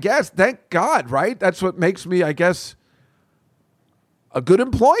 I guess, thank God, right? That's what makes me, I guess, a good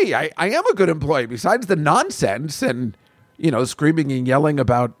employee. I am a good employee, besides the nonsense and, screaming and yelling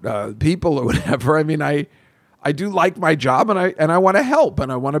about people or whatever. I mean, I do like my job, and I want to help,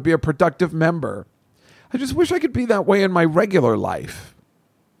 and I want to be a productive member. I just wish I could be that way in my regular life.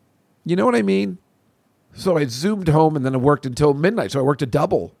 You know what I mean? So I zoomed home and then I worked until midnight. So I worked a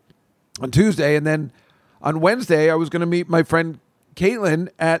double on Tuesday. And then on Wednesday, I was going to meet my friend Caitlin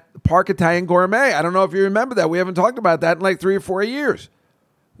at Park Italian Gourmet. I don't know if you remember that. We haven't talked about that in like 3 or 4 years.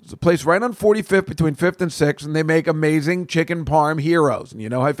 It's a place right on 45th between 5th and 6th, and they make amazing chicken parm heroes. And you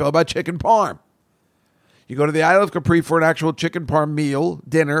know how I feel about chicken parm. You go to the Isle of Capri for an actual chicken parm meal,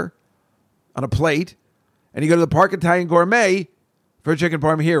 dinner, on a plate, and you go to the Park Italian Gourmet for a chicken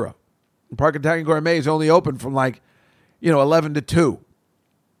parm hero. The Park Italian Gourmet is only open from 11 to 2.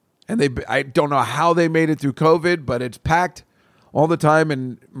 And I don't know how they made it through COVID, but it's packed all the time.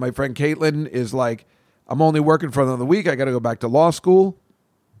 And my friend Caitlin is like, I'm only working for another week. I got to go back to law school.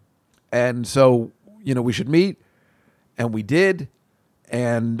 And so, we should meet. And we did.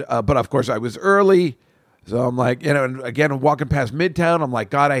 And, but of course I was early. So I'm like, and again, walking past Midtown, I'm like,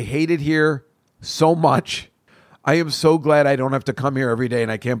 God, I hate it here so much. I am so glad I don't have to come here every day.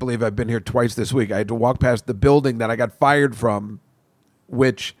 And I can't believe I've been here twice this week. I had to walk past the building that I got fired from,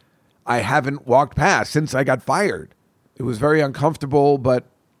 which I haven't walked past since I got fired. It was very uncomfortable,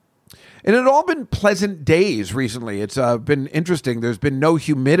 and it had all been pleasant days recently. It's been interesting. There's been no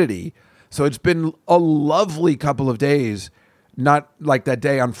humidity. So it's been a lovely couple of days, not like that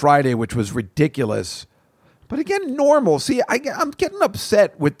day on Friday, which was ridiculous. But again, normal. See, I'm getting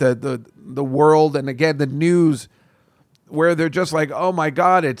upset with the world and, again, the news where they're just like, oh, my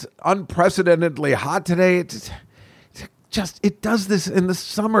God, it's unprecedentedly hot today. It does this in the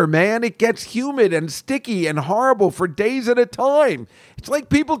summer, man. It gets humid and sticky and horrible for days at a time. It's like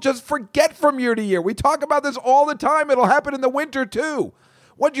people just forget from year to year. We talk about this all the time. It'll happen in the winter, too.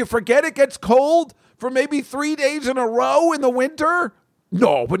 What, you forget it gets cold for maybe 3 days in a row in the winter?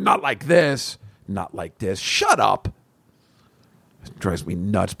 No, but not like this. Not like this. Shut up. It drives me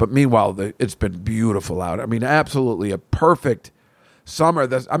nuts. But meanwhile, it's been beautiful out. I mean, absolutely a perfect summer.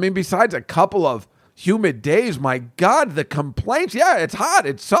 Besides a couple of humid days, my God, the complaints. Yeah, it's hot.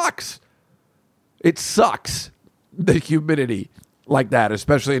 It sucks. It sucks, the humidity like that,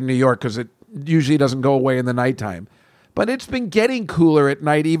 especially in New York, because it usually doesn't go away in the nighttime. But it's been getting cooler at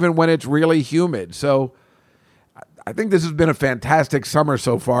night, even when it's really humid. So I think this has been a fantastic summer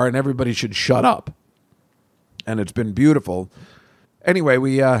so far, and everybody should shut up. And it's been beautiful. Anyway,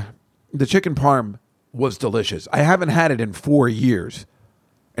 the chicken parm was delicious. I haven't had it in 4 years.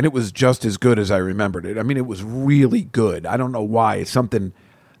 And it was just as good as I remembered it. I mean, it was really good. I don't know why. It's something,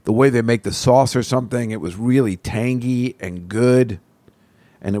 the way they make the sauce or something, it was really tangy and good.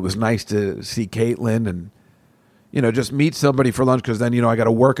 And it was nice to see Caitlin and, just meet somebody for lunch. Because then, I got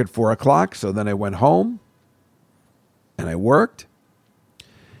to work at 4 o'clock. So then I went home and I worked.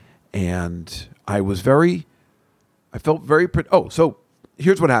 And I felt very, so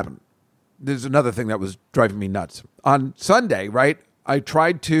here's what happened. There's another thing that was driving me nuts. On Sunday, right? I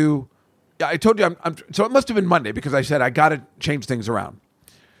told you, so it must have been Monday because I said I got to change things around.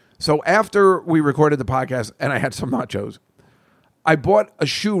 So after we recorded the podcast and I had some nachos, I bought a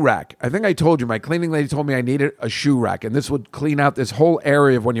shoe rack. I think I told you, my cleaning lady told me I needed a shoe rack, and this would clean out this whole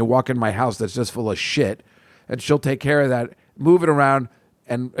area of when you walk in my house that's just full of shit, and she'll take care of that, move it around,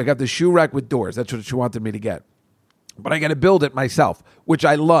 and I got the shoe rack with doors. That's what she wanted me to get. But I got to build it myself, which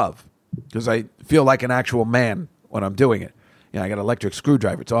I love because I feel like an actual man when I'm doing it. I got an electric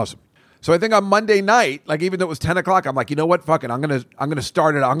screwdriver. It's awesome. So I think on Monday night, even though it was 10 o'clock, I'm like, you know what? Fuck it. I'm gonna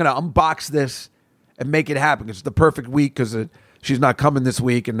start it. I'm gonna unbox this and make it happen. It's the perfect week because she's not coming this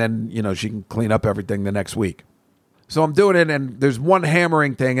week, and then she can clean up everything the next week. So I'm doing it, and there's one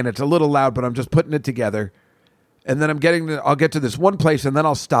hammering thing, and it's a little loud, but I'm just putting it together. And then I'll get to this one place, and then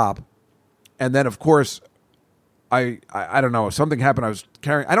I'll stop. And then, of course, I don't know, something happened.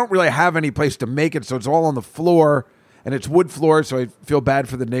 I don't really have any place to make it, so it's all on the floor. And it's wood floor, so I feel bad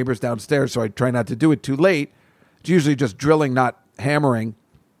for the neighbors downstairs, so I try not to do it too late. It's usually just drilling, not hammering.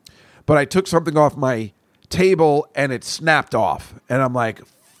 But I took something off my table, and it snapped off. And I'm like,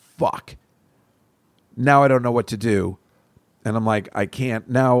 fuck. Now I don't know what to do. And I'm like, I don't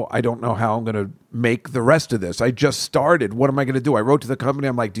know how I'm going to make the rest of this. I just started. What am I going to do? I wrote to the company.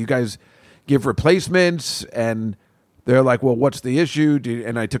 I'm like, do you guys give replacements? And they're like, well, what's the issue?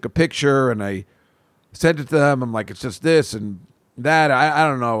 And I took a picture, and I sent it to them. I'm like, it's just this and that. I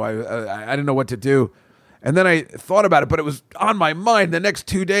don't know. I didn't know what to do. And then I thought about it, but it was on my mind the next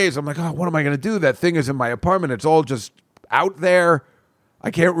 2 days. I'm like, oh, what am I going to do? That thing is in my apartment. It's all just out there. I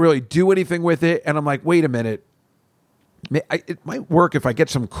can't really do anything with it. And I'm like, wait a minute. It might work if I get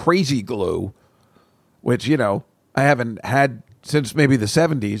some crazy glue, which, I haven't had since maybe the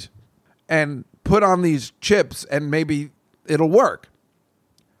 70s, and put on these chips, and maybe it'll work.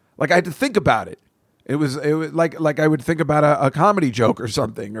 I had to think about it. It was like I would think about a comedy joke or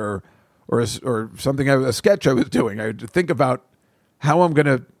something, or something, a sketch I was doing. I had to think about how I'm going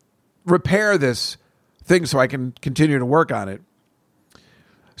to repair this thing so I can continue to work on it.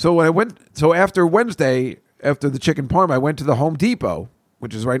 So after Wednesday, after the chicken parm, I went to the Home Depot,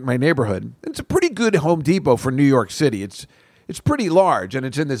 which is right in my neighborhood. It's a pretty good Home Depot for New York City. It's pretty large, and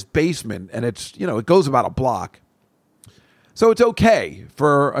it's in this basement, and it's, it goes about a block. So it's okay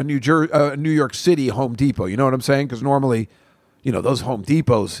for a New York City Home Depot. You know what I'm saying? Because normally, those Home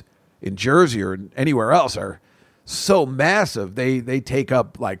Depots in Jersey or anywhere else are so massive. They take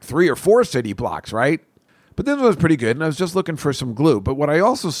up like 3 or 4 city blocks, right? But this was pretty good, and I was just looking for some glue. But what I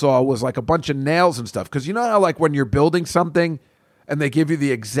also saw was like a bunch of nails and stuff. Because you know how like when you're building something and they give you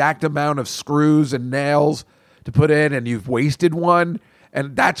the exact amount of screws and nails to put in, and you've wasted one?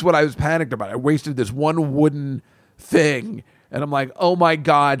 And that's what I was panicked about. I wasted this one wooden thing, and I'm like, oh my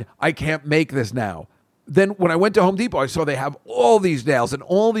God, I can't make this now. Then when I went to Home Depot, I saw they have all these nails and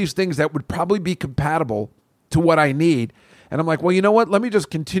all these things that would probably be compatible to what I need. And I'm like, well, you know what? Let me just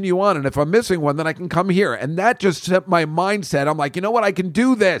continue on. And if I'm missing one, then I can come here. And that just set my mindset. I'm like, you know what? I can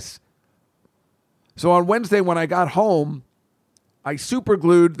do this. So on Wednesday, when I got home, I super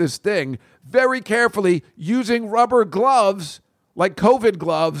glued this thing very carefully using rubber gloves, like COVID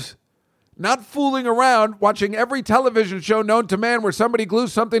gloves, not fooling around, watching every television show known to man where somebody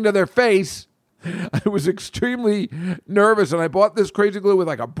glues something to their face. I was extremely nervous, and I bought this crazy glue with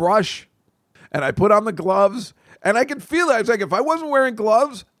like a brush, and I put on the gloves, and I could feel it. It's like if I wasn't wearing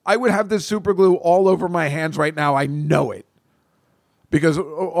gloves, I would have this super glue all over my hands right now. I know it, because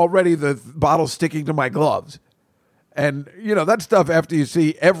already the bottle's sticking to my gloves. And, that stuff, after you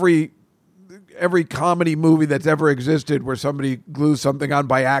see every comedy movie that's ever existed where somebody glues something on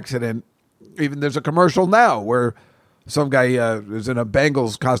by accident. Even there's a commercial now where some guy is in a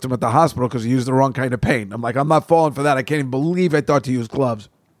Bengals costume at the hospital because he used the wrong kind of paint. I'm like, I'm not falling for that. I can't even believe I thought to use gloves.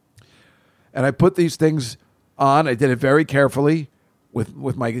 And I put these things on. I did it very carefully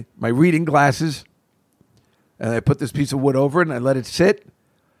with my reading glasses. And I put this piece of wood over it, and I let it sit.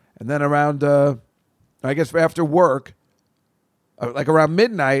 And then around, I guess after work, like around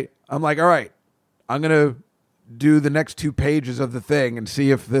midnight, I'm like, all right, I'm going to do the next 2 pages of the thing and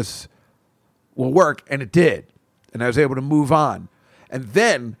see if this will work. And it did. And I was able to move on. And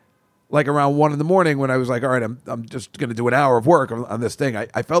then, like around 1 a.m, when I was like, all right, I'm just going to do an hour of work on this thing,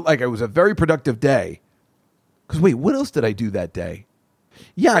 I felt like it was a very productive day. Because wait, what else did I do that day?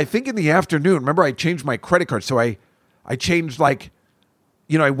 Yeah, I think in the afternoon. Remember, I changed my credit card. So I changed like,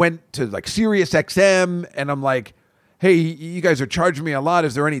 I went to like Sirius XM, and I'm like, hey, you guys are charging me a lot.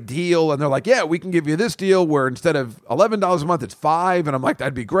 Is there any deal? And they're like, yeah, we can give you this deal where instead of $11 a month, it's $5. And I'm like,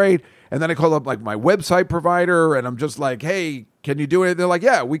 that'd be great. And then I call up like my website provider, and I'm just like, hey, can you do it? They're like,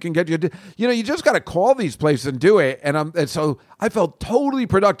 yeah, we can get you. You just got to call these places and do it. And so I felt totally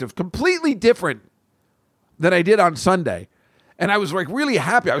productive, completely different than I did on Sunday. And I was like really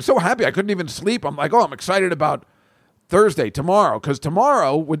happy. I was so happy I couldn't even sleep. I'm like, oh, I'm excited about Thursday, tomorrow. Because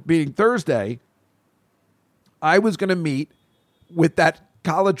tomorrow, with being Thursday, I was going to meet with that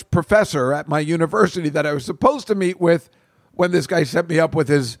college professor at my university that I was supposed to meet with when this guy set me up with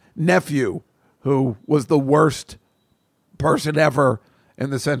his nephew, who was the worst person ever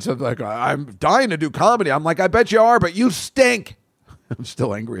in the sense of like, I'm dying to do comedy. I'm like, I bet you are, but you stink. I'm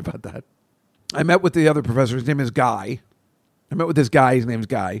still angry about that. I met with the other professor. His name is Guy. I met with this guy. His name's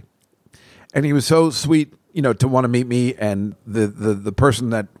Guy. And he was so sweet, to want to meet me. And the person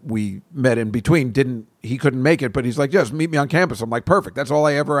that we met in between he couldn't make it, but he's like, just meet me on campus. I'm like, perfect. That's all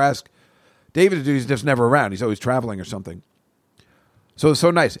I ever ask David to do. He's just never around. He's always traveling or something. So it's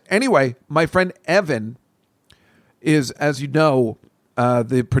so nice. Anyway, my friend Evan is, as you know,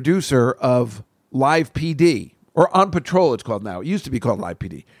 the producer of Live PD, or On Patrol it's called now. It used to be called Live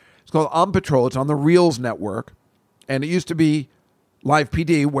PD. It's called On Patrol. It's on the Reels network. And it used to be Live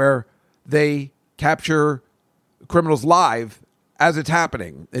PD, where they capture criminals live as it's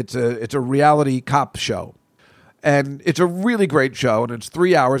happening. It's a reality cop show. And it's a really great show, and it's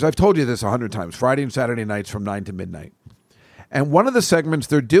 3 hours. I've told you this 100 times, Friday and Saturday nights from 9 to midnight. And one of the segments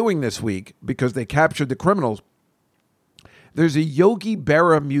they're doing this week, because they captured the criminals, there's a Yogi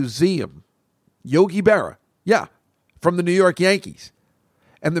Berra museum. Yogi Berra, yeah, from the New York Yankees.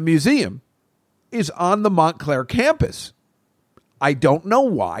 And the museum is on the Montclair campus. I don't know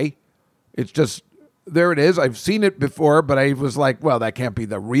why. It's just, there it is. I've seen it before, but I was like, well, that can't be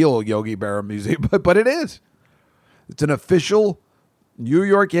the real Yogi Berra museum, but it is. It's an official New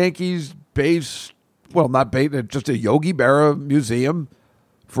York Yankees based, well, not based, just a Yogi Berra museum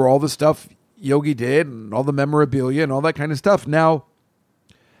for all the stuff Yogi did and all the memorabilia and all that kind of stuff. Now,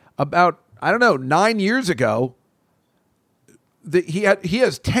 about, 9 years ago, he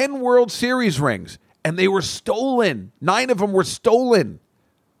has 10 World Series rings, and they were stolen. 9 of them were stolen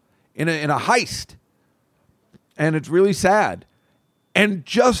in a heist. And it's really sad. And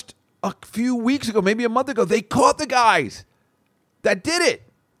just a few weeks ago, maybe a month ago, they caught the guys. that did it.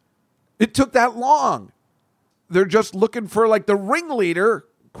 It took that long. They're just looking for like the ringleader,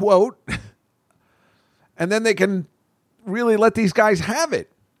 quote, and then they can really let these guys have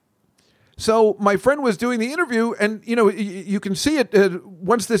it. So my friend was doing the interview, and, you know, you can see it.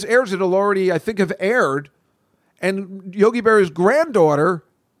 Once this airs, it'll already, I think, have aired. And Yogi Berra's granddaughter,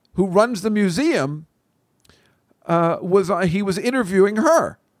 who runs the museum, he was interviewing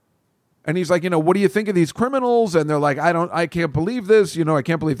her. And he's like, you know, what do you think of these criminals? And they're like, I can't believe this. You know, I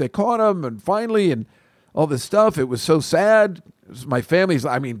can't believe they caught him. And finally, and all this stuff. It was so sad. My family's,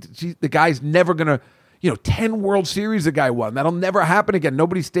 I mean, the guy's never going to, 10 World Series the guy won. That'll never happen again.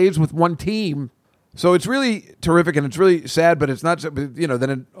 Nobody stays with one team. So it's really terrific, and it's really sad, but it's not, then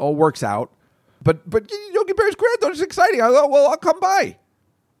it all works out. But Yogi Berra's granddaughter's exciting. I thought, well, I'll come by.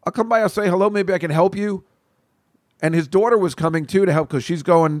 I'll say hello. Maybe I can help you. And his daughter was coming too to help because she's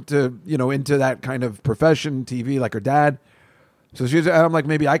going to, into that kind of profession, TV, like her dad. So I'm like,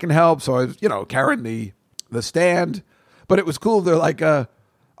 maybe I can help. So I was, carrying the stand. But it was cool. They're like,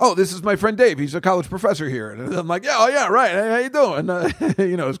 oh, this is my friend Dave. He's a college professor here. And I'm like, yeah, right. Hey, how you doing?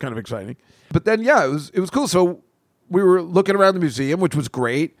 It was kind of exciting. But then, yeah, it was cool. So we were looking around the museum, which was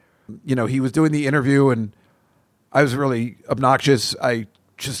great. He was doing the interview, and I was really obnoxious. I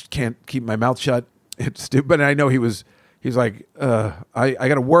just can't keep my mouth shut. It's stupid. And I know he's like, I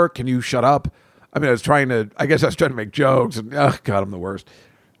got to work. Can you shut up? I mean, I was trying to make jokes, and God, I'm the worst.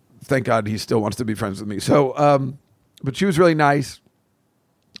 Thank God he still wants to be friends with me. So, but she was really nice,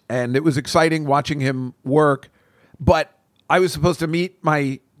 and it was exciting watching him work. But I was supposed to meet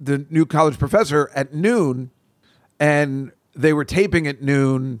the new college professor at noon, and they were taping at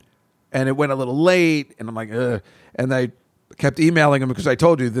noon, and it went a little late, and I'm like, ugh. And I kept emailing him because I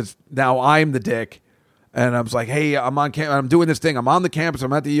told you this. Now I'm the dick. And I was like, hey, I'm doing this thing. I'm on the campus.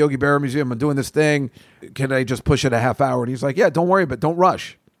 I'm at the Yogi Berra Museum. I'm doing this thing. Can I just push it a half hour? And he's like, yeah, don't worry, but don't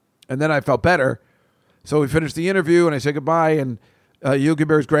rush. And then I felt better. So we finished the interview, and I said goodbye. And Yogi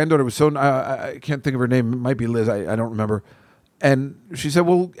Berra's granddaughter was so, I can't think of her name. It might be Liz. I don't remember. And she said,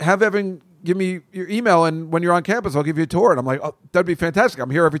 well, have Evan give me your email, and when you're on campus, I'll give you a tour. And I'm like, oh, that'd be fantastic. I'm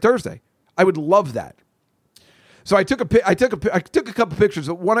here every Thursday. I would love that. So I took a couple pictures.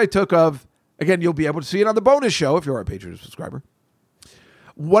 One I took of, again, you'll be able to see it on the bonus show if you're a Patreon subscriber.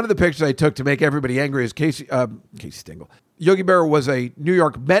 One of the pictures I took to make everybody angry is Casey Stengel. Yogi Berra was a New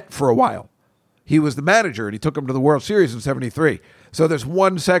York Met for a while. He was the manager, and he took him to the World Series in '73. So there's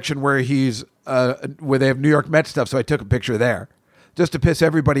one section where where they have New York Met stuff. So I took a picture there, just to piss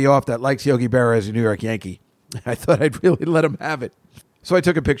everybody off that likes Yogi Berra as a New York Yankee. I thought I'd really let him have it. So I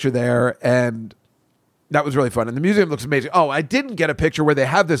took a picture there, and that was really fun. And the museum looks amazing. Oh, I didn't get a picture where they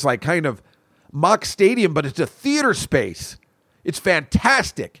have this like kind of mock stadium, but it's a theater space. It's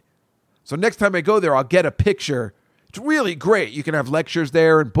fantastic. So next time I go there, I'll get a picture. It's really great. You can have lectures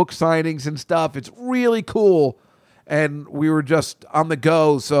there and book signings and stuff. It's really cool. And we were just on the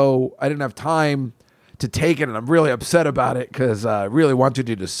go, so I didn't have time to take it, and I'm really upset about it because I really wanted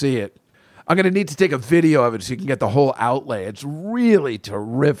you to see it. I'm going to need to take a video of it so you can get the whole outlay. It's really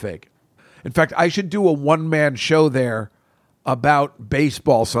terrific. In fact, I should do a one-man show there about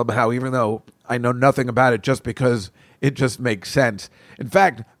baseball somehow, even though I know nothing about it, just because it just makes sense. In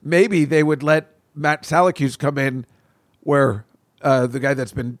fact, maybe they would let Matt Salakis come in, where the guy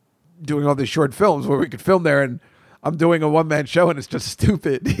that's been doing all these short films, where we could film there, and I'm doing a one-man show, and it's just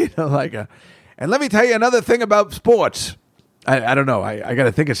stupid, and let me tell you another thing about sports. I don't know. I got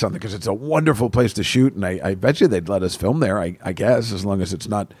to think of something because it's a wonderful place to shoot, and I bet you they'd let us film there, I guess, as long as it's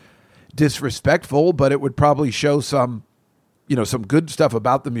not disrespectful, but it would probably show some good stuff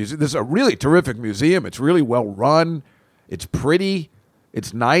about the museum. This is a really terrific museum. It's really well run. It's pretty.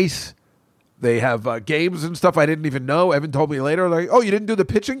 It's nice. They have games and stuff I didn't even know. Evan told me later, like, oh, you didn't do the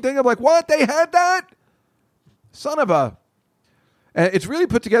pitching thing? I'm like, what? They had that? Son of a... It's really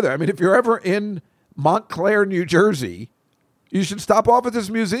put together. I mean, if you're ever in Montclair, New Jersey, you should stop off at this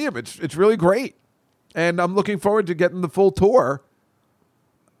museum. It's really great. And I'm looking forward to getting the full tour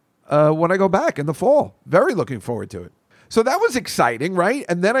when I go back in the fall. Very looking forward to it. So that was exciting, right?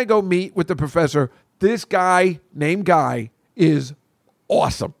 And then I go meet with the professor. This guy, named Guy, is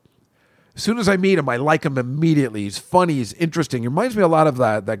awesome. As soon as I meet him, I like him immediately. He's funny. He's interesting. He reminds me a lot of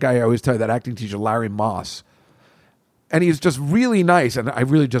that guy I always tell you, that acting teacher, Larry Moss. And he's just really nice. And I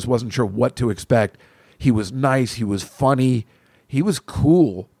really just wasn't sure what to expect. He was nice. He was funny. He was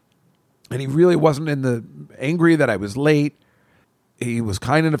cool. And he really wasn't angry that I was late. He was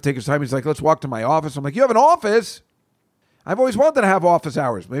kind enough to take his time. He's like, let's walk to my office. I'm like, you have an office? I've always wanted to have office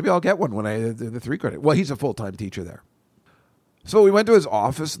hours. Maybe I'll get one when I do the 3 credit. Well, he's a full-time teacher there. So we went to his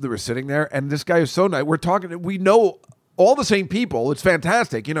office. They were sitting there, and this guy is so nice. We're talking. We know all the same people. It's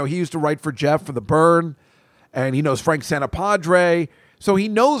fantastic. You know, he used to write for Jeff for The Burn, and he knows Frank Santapadre. So he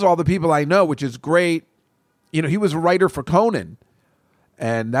knows all the people I know, which is great. You know, he was a writer for Conan.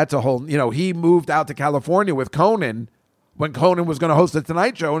 And that's a whole, you know, he moved out to California with Conan when Conan was going to host the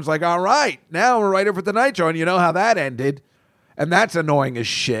Tonight Show. And it's like, all right, now I'm a writer for The Tonight Show. And you know how that ended. And that's annoying as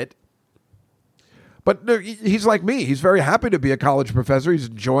shit. But he's like me. He's very happy to be a college professor. He's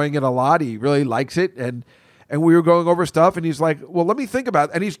enjoying it a lot. He really likes it. And we were going over stuff. And he's like, well, let me think about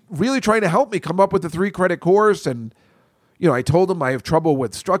it. And he's really trying to help me come up with the 3-credit course. And, you know, I told him I have trouble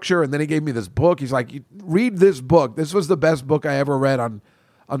with structure. And then he gave me this book. He's like, read this book. This was the best book I ever read on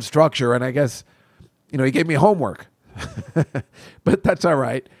structure. And I guess, you know, he gave me homework. But that's all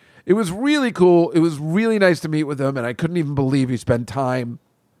right. It was really cool. It was really nice to meet with him. And I couldn't even believe he spent time.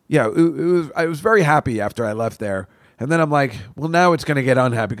 Yeah, I was very happy after I left there. And then I'm like, well, now it's going to get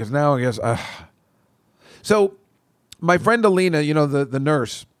unhappy because now I guess. So my friend Alina, you know, the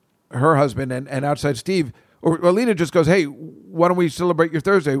nurse, her husband, and outside Steve, or Alina just goes, hey, why don't we celebrate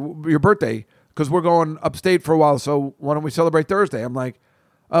your birthday? Because we're going upstate for a while, so why don't we celebrate Thursday? I'm like,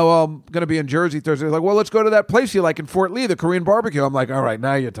 oh, well, I'm going to be in Jersey Thursday. They're like, well, let's go to that place you like in Fort Lee, the Korean barbecue. I'm like, all right,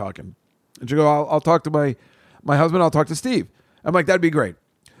 now you're talking. And she goes, I'll talk to my husband. I'll talk to Steve. I'm like, that'd be great.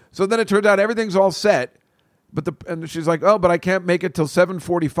 So then it turns out everything's all set, and she's like, oh, but I can't make it till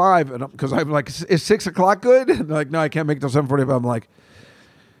 7:45, and because I'm like, is 6 o'clock good? And they're like, no, I can't make it till 7:45. I'm like,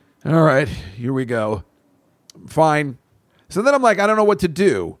 all right, here we go. Fine. So then I'm like, I don't know what to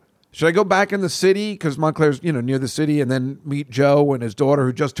do. Should I go back in the city because Montclair's, you know, near the city, and then meet Joe and his daughter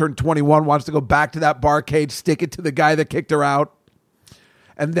who just turned 21 wants to go back to that barcade, stick it to the guy that kicked her out,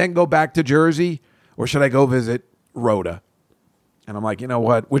 and then go back to Jersey, or should I go visit Rhoda? And I'm like, you know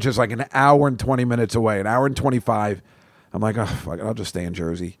what? Which is like an hour and 20 minutes away, an hour and 25. I'm like, oh, fuck it, I'll just stay in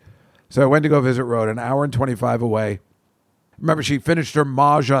Jersey. So I went to go visit Rhoda, an hour and 25 away. Remember, she finished her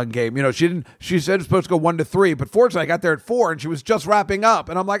mahjong game. You know, she said it's supposed to go 1 to 3, but fortunately I got there at 4 and she was just wrapping up.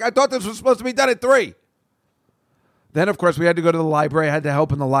 And I'm like, I thought this was supposed to be done at 3. Then, of course, we had to go to the library. I had to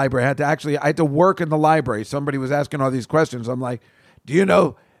help in the library. I had to work in the library. Somebody was asking all these questions. I'm like, do you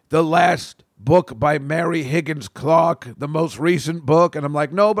know the last book by Mary Higgins Clark, the most recent book? And I'm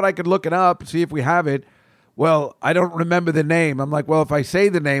like, no, but I could look it up, see if we have it. Well, I don't remember the name. I'm like, well, if I say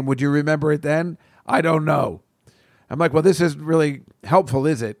the name, would you remember it then? I don't know. I'm like, well, this isn't really helpful,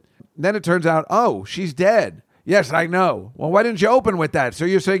 is it? And then it turns out, oh, she's dead. Yes, I know. Well, why didn't you open with that? So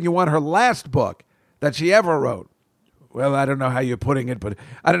you're saying you want her last book that she ever wrote? Well, I don't know how you're putting it, but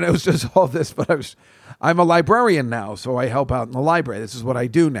I don't know. It was just all this, but I'm a librarian now, so I help out in the library. This is what I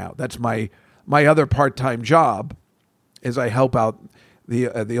do now. That's my other part-time job, is I help out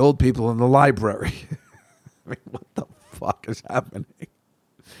the old people in the library. I mean, what the fuck is happening?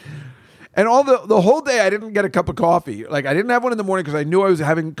 And all the whole day, I didn't get a cup of coffee. Like, I didn't have one in the morning because I knew I was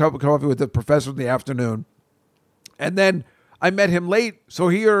having a cup of coffee with the professor in the afternoon. And then I met him late, so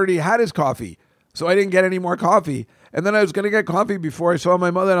he already had his coffee. So I didn't get any more coffee. And then I was going to get coffee before I saw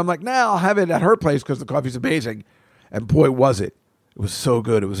my mother. And I'm like, I'll have it at her place because the coffee's amazing. And boy, was it. It was so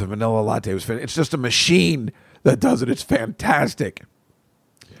good. It was a vanilla latte. It's just a machine that does it. It's fantastic.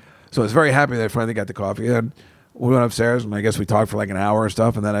 So I was very happy that I finally got the coffee. And we went upstairs, and I guess we talked for like an hour and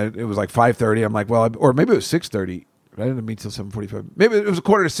stuff. And then it was like 5:30. I'm like, well, or maybe it was 6:30. I didn't meet till 7:45. Maybe it was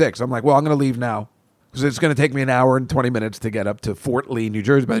 5:45. I'm like, well, I'm going to leave now because it's going to take me an hour and 20 minutes to get up to Fort Lee, New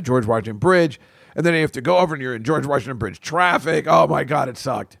Jersey, by the George Washington Bridge. And then you have to go over, and you're in George Washington Bridge traffic. Oh, my God, it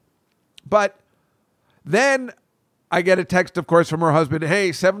sucked. But then I get a text, of course, from her husband. Hey,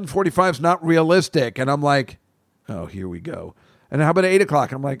 7:45 is not realistic. And I'm like, oh, here we go. And how about 8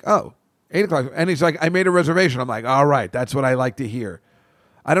 o'clock? I'm like, oh, 8 o'clock. And he's like, I made a reservation. I'm like, all right, that's what I like to hear.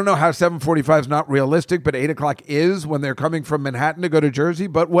 I don't know how 7:45 is not realistic, but 8 o'clock is when they're coming from Manhattan to go to Jersey.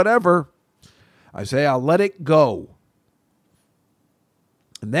 But whatever. I say, I'll let it go.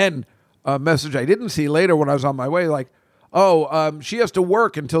 And then a message I didn't see later when I was on my way, like, she has to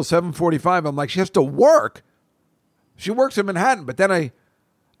work until 7:45. I'm like, she has to work? She works in Manhattan. But then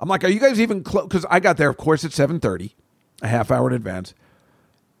I'm like, are you guys even close? Because I got there, of course, at 7:30, a half hour in advance.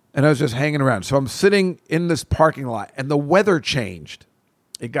 And I was just hanging around. So I'm sitting in this parking lot, and the weather changed.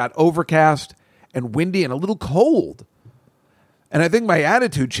 It got overcast and windy and a little cold. And I think my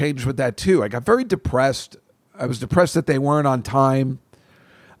attitude changed with that, too. I got very depressed. I was depressed that they weren't on time.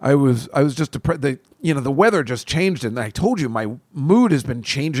 I was just depressed. The weather just changed. And I told you, my mood has been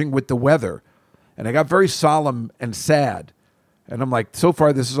changing with the weather. And I got very solemn and sad. And I'm like, so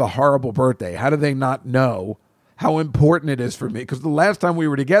far, this is a horrible birthday. How do they not know how important it is for me? Because the last time we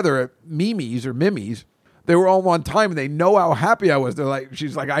were together at Mimi's, they were all on time, and they know how happy I was. They're like,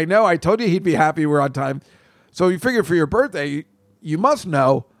 she's like, I know, I told you he'd be happy we're on time. So you figure for your birthday, you must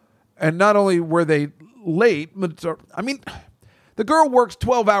know. And not only were they late, but I mean, the girl works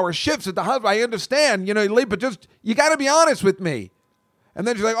 12-hour shifts at the hospital. I understand, you're late, but just, you got to be honest with me. And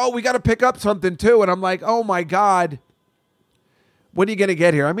then she's like, oh, we got to pick up something too. And I'm like, oh my God, when are you going to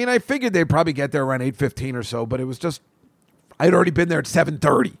get here? I mean, I figured they'd probably get there around 8:15 or so, but it was just, I'd already been there at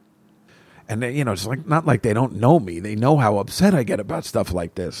 7:30. And they, it's like, not like they don't know me. They know how upset I get about stuff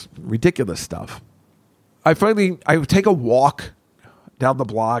like this. Ridiculous stuff. I would take a walk down the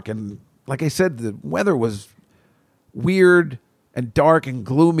block. And like I said, the weather was weird and dark and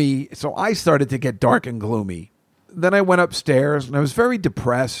gloomy. So I started to get dark and gloomy. Then I went upstairs and I was very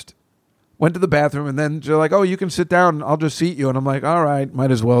depressed. Went to the bathroom and then they're like, oh, you can sit down. I'll just seat you. And I'm like, all right,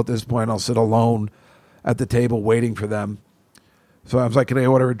 might as well at this point. I'll sit alone at the table waiting for them. So I was like, can I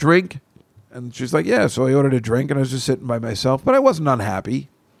order a drink? And she's like, yeah. So I ordered a drink and I was just sitting by myself, but I wasn't unhappy.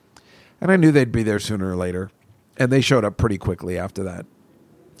 And I knew they'd be there sooner or later. And they showed up pretty quickly after that.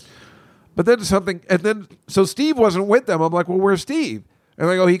 But then so Steve wasn't with them. I'm like, well, where's Steve? And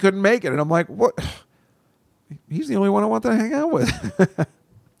they go, he couldn't make it. And I'm like, what? He's the only one I want to hang out with.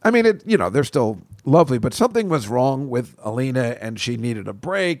 I mean, they're still lovely, but something was wrong with Alina and she needed a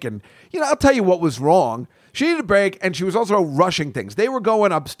break. And, I'll tell you what was wrong. She needed a break and she was also rushing things. They were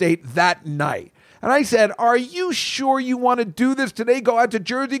going upstate that night. And I said, are you sure you want to do this today? Go out to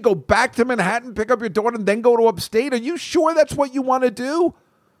Jersey, go back to Manhattan, pick up your daughter, and then go to upstate? Are you sure that's what you want to do?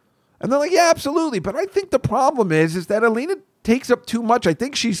 And they're like, yeah, absolutely. But I think the problem is that Alina takes up too much. I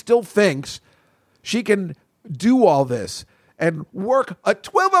think she still thinks she can do all this and work a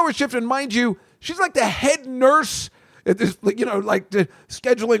 12-hour shift. And mind you, she's like the head nurse at this, like the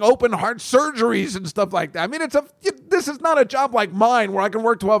scheduling open heart surgeries and stuff like that. I mean, this is not a job like mine where I can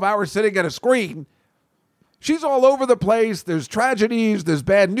work 12 hours sitting at a screen. She's all over the place. There's tragedies. There's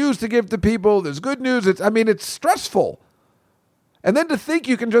bad news to give to people. There's good news. It's stressful. And then to think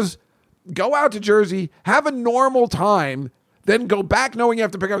you can just go out to Jersey, have a normal time, then go back knowing you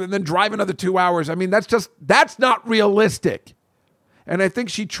have to pick up and then drive another 2 hours. I mean, that's not realistic. And I think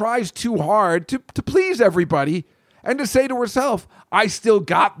she tries too hard to please everybody and to say to herself, I still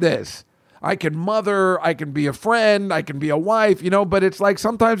got this. I can mother, I can be a friend, I can be a wife, but it's like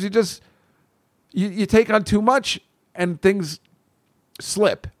sometimes you take on too much and things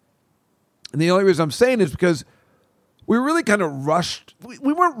slip. And the only reason I'm saying is because we really kind of rushed.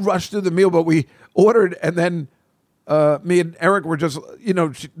 We weren't rushed through the meal, but we ordered and then me and Eric were just,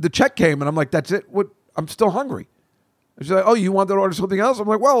 the check came and I'm like, that's it. I'm still hungry. And she's like, oh, you wanted to order something else? I'm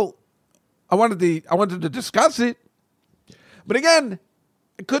like, well, I wanted to discuss it. But again,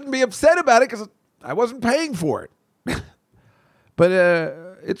 I couldn't be upset about it because I wasn't paying for it. But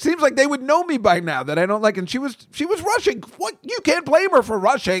it seems like they would know me by now that I don't like. And she was rushing. What? You can't blame her for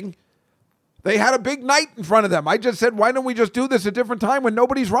rushing. They had a big night in front of them. I just said, why don't we just do this a different time when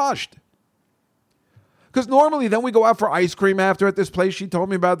nobody's rushed? Because normally then we go out for ice cream after at this place she told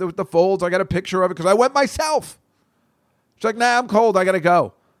me about with the folds. I got a picture of it because I went myself. She's like, nah, I'm cold. I got to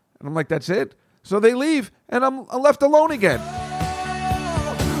go. And I'm like, that's it? So they leave and I'm left alone again.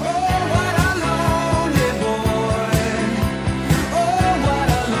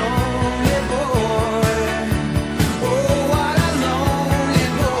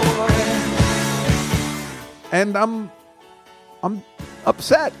 And I'm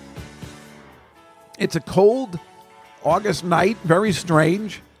upset. It's a cold August night, very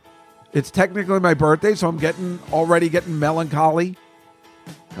strange. It's technically my birthday, so I'm already getting melancholy.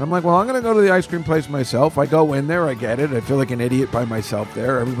 And I'm like, well, I'm going to go to the ice cream place myself. I go in there, I get it. I feel like an idiot by myself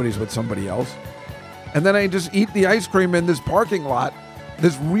there. Everybody's with somebody else. And then I just eat the ice cream in this parking lot,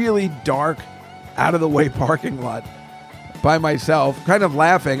 this really dark, out-of-the-way parking lot by myself, kind of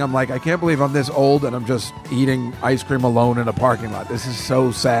laughing. I'm like, I can't believe I'm this old and I'm just eating ice cream alone in a parking lot. This is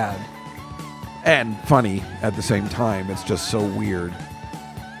so sad. And funny at the same time. It's just so weird.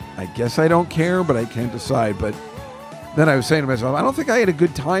 I guess I don't care, but I can't decide. But then I was saying to myself, I don't think I had a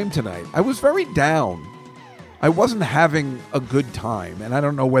good time tonight. I was very down. I wasn't having a good time. And I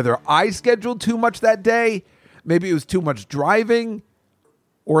don't know whether I scheduled too much that day. Maybe it was too much driving.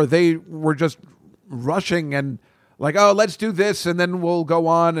 Or they were just rushing and like, oh, let's do this and then we'll go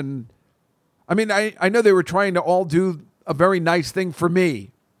on. And I mean, I know they were trying to all do a very nice thing for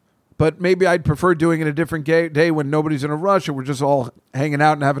me. But maybe I'd prefer doing it a different day when nobody's in a rush and we're just all hanging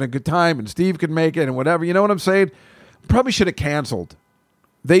out and having a good time and Steve can make it and whatever. You know what I'm saying? Probably should have canceled.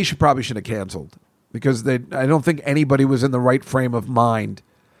 They probably should have canceled because I don't think anybody was in the right frame of mind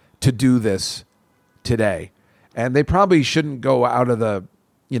to do this today. And they probably shouldn't go out of the,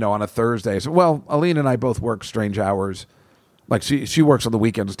 on a Thursday. So, well, Alina and I both work strange hours. Like she works on the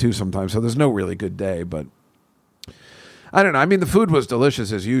weekends too sometimes, so there's no really good day. But I don't know. I mean, the food was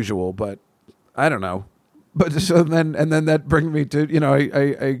delicious as usual, but I don't know. But so then that brings me to,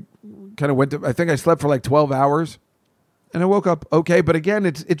 I kind of went to, I think I slept for like 12 hours and I woke up okay. But again,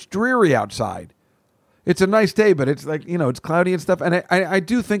 it's dreary outside. It's a nice day, but it's like, it's cloudy and stuff. And I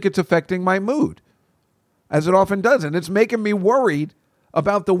do think it's affecting my mood, as it often does. And it's making me worried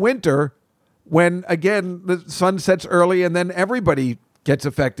about the winter when, again, the sun sets early and then everybody gets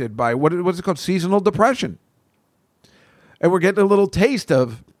affected by what's it called? Seasonal depression. And we're getting a little taste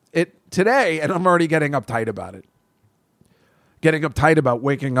of it today, and I'm already getting uptight about it. Getting uptight about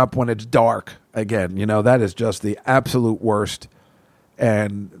waking up when it's dark again. That is just the absolute worst.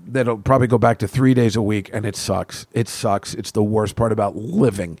 And that'll probably go back to 3 days a week, and it sucks. It sucks. It's the worst part about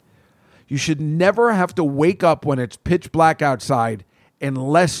living. You should never have to wake up when it's pitch black outside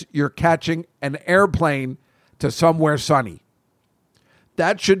unless you're catching an airplane to somewhere sunny.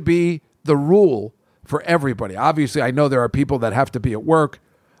 That should be the rule for everybody. Obviously, I know there are people that have to be at work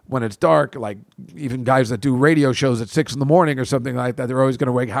when it's dark, like even guys that do radio shows at 6 a.m. or something like that. They're always going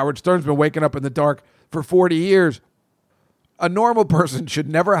to wake. Howard Stern's been waking up in the dark for 40 years. A normal person should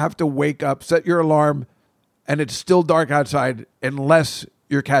never have to wake up, set your alarm, and it's still dark outside unless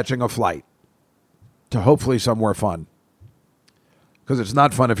you're catching a flight to hopefully somewhere fun. Because it's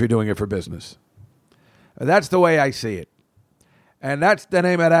not fun if you're doing it for business. That's the way I see it. And that's the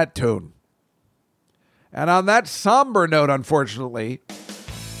name of that tune. And on that somber note, unfortunately,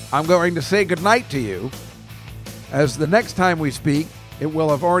 I'm going to say goodnight to you, as the next time we speak, it will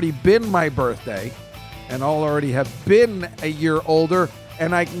have already been my birthday, and I'll already have been a year older,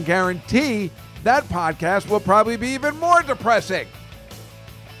 and I can guarantee that podcast will probably be even more depressing.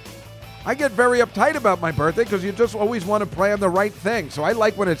 I get very uptight about my birthday because you just always want to plan the right thing. So I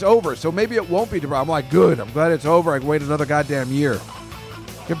like when it's over. So maybe it won't be depressing. I'm like, good. I'm glad it's over. I can wait another goddamn year.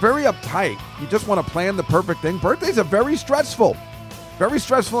 Get very uptight. You just want to plan the perfect thing. Birthdays are very stressful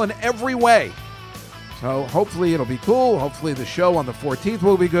in every way. So hopefully it'll be cool. Hopefully the show on the 14th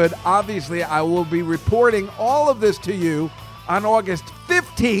will be good. Obviously, I will be reporting all of this to you on August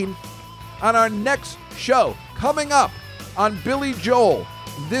 15th on our next show. Coming up on Billy Joel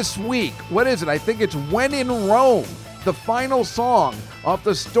this week. What is it? I think it's When in Rome, the final song off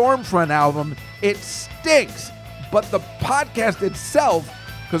the Stormfront album. It stinks, but the podcast itself,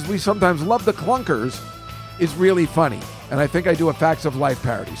 because we sometimes love the clunkers, is really funny. And I think I do a Facts of Life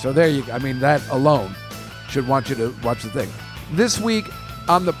parody. So there you go. I mean, that alone should want you to watch the thing. This week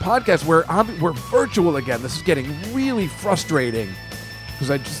on the podcast, we're virtual again. This is getting really frustrating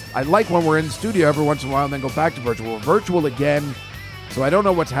because I like when we're in the studio every once in a while and then go back to virtual. We're virtual again. So I don't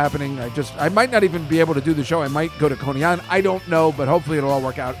know what's happening. I might not even be able to do the show. I might go to Coney Island. I don't know, but hopefully it'll all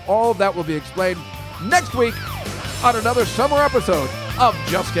work out. All of that will be explained next week on another summer episode of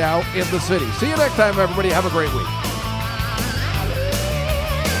Just Cow in the City. See you next time, everybody. Have a great week.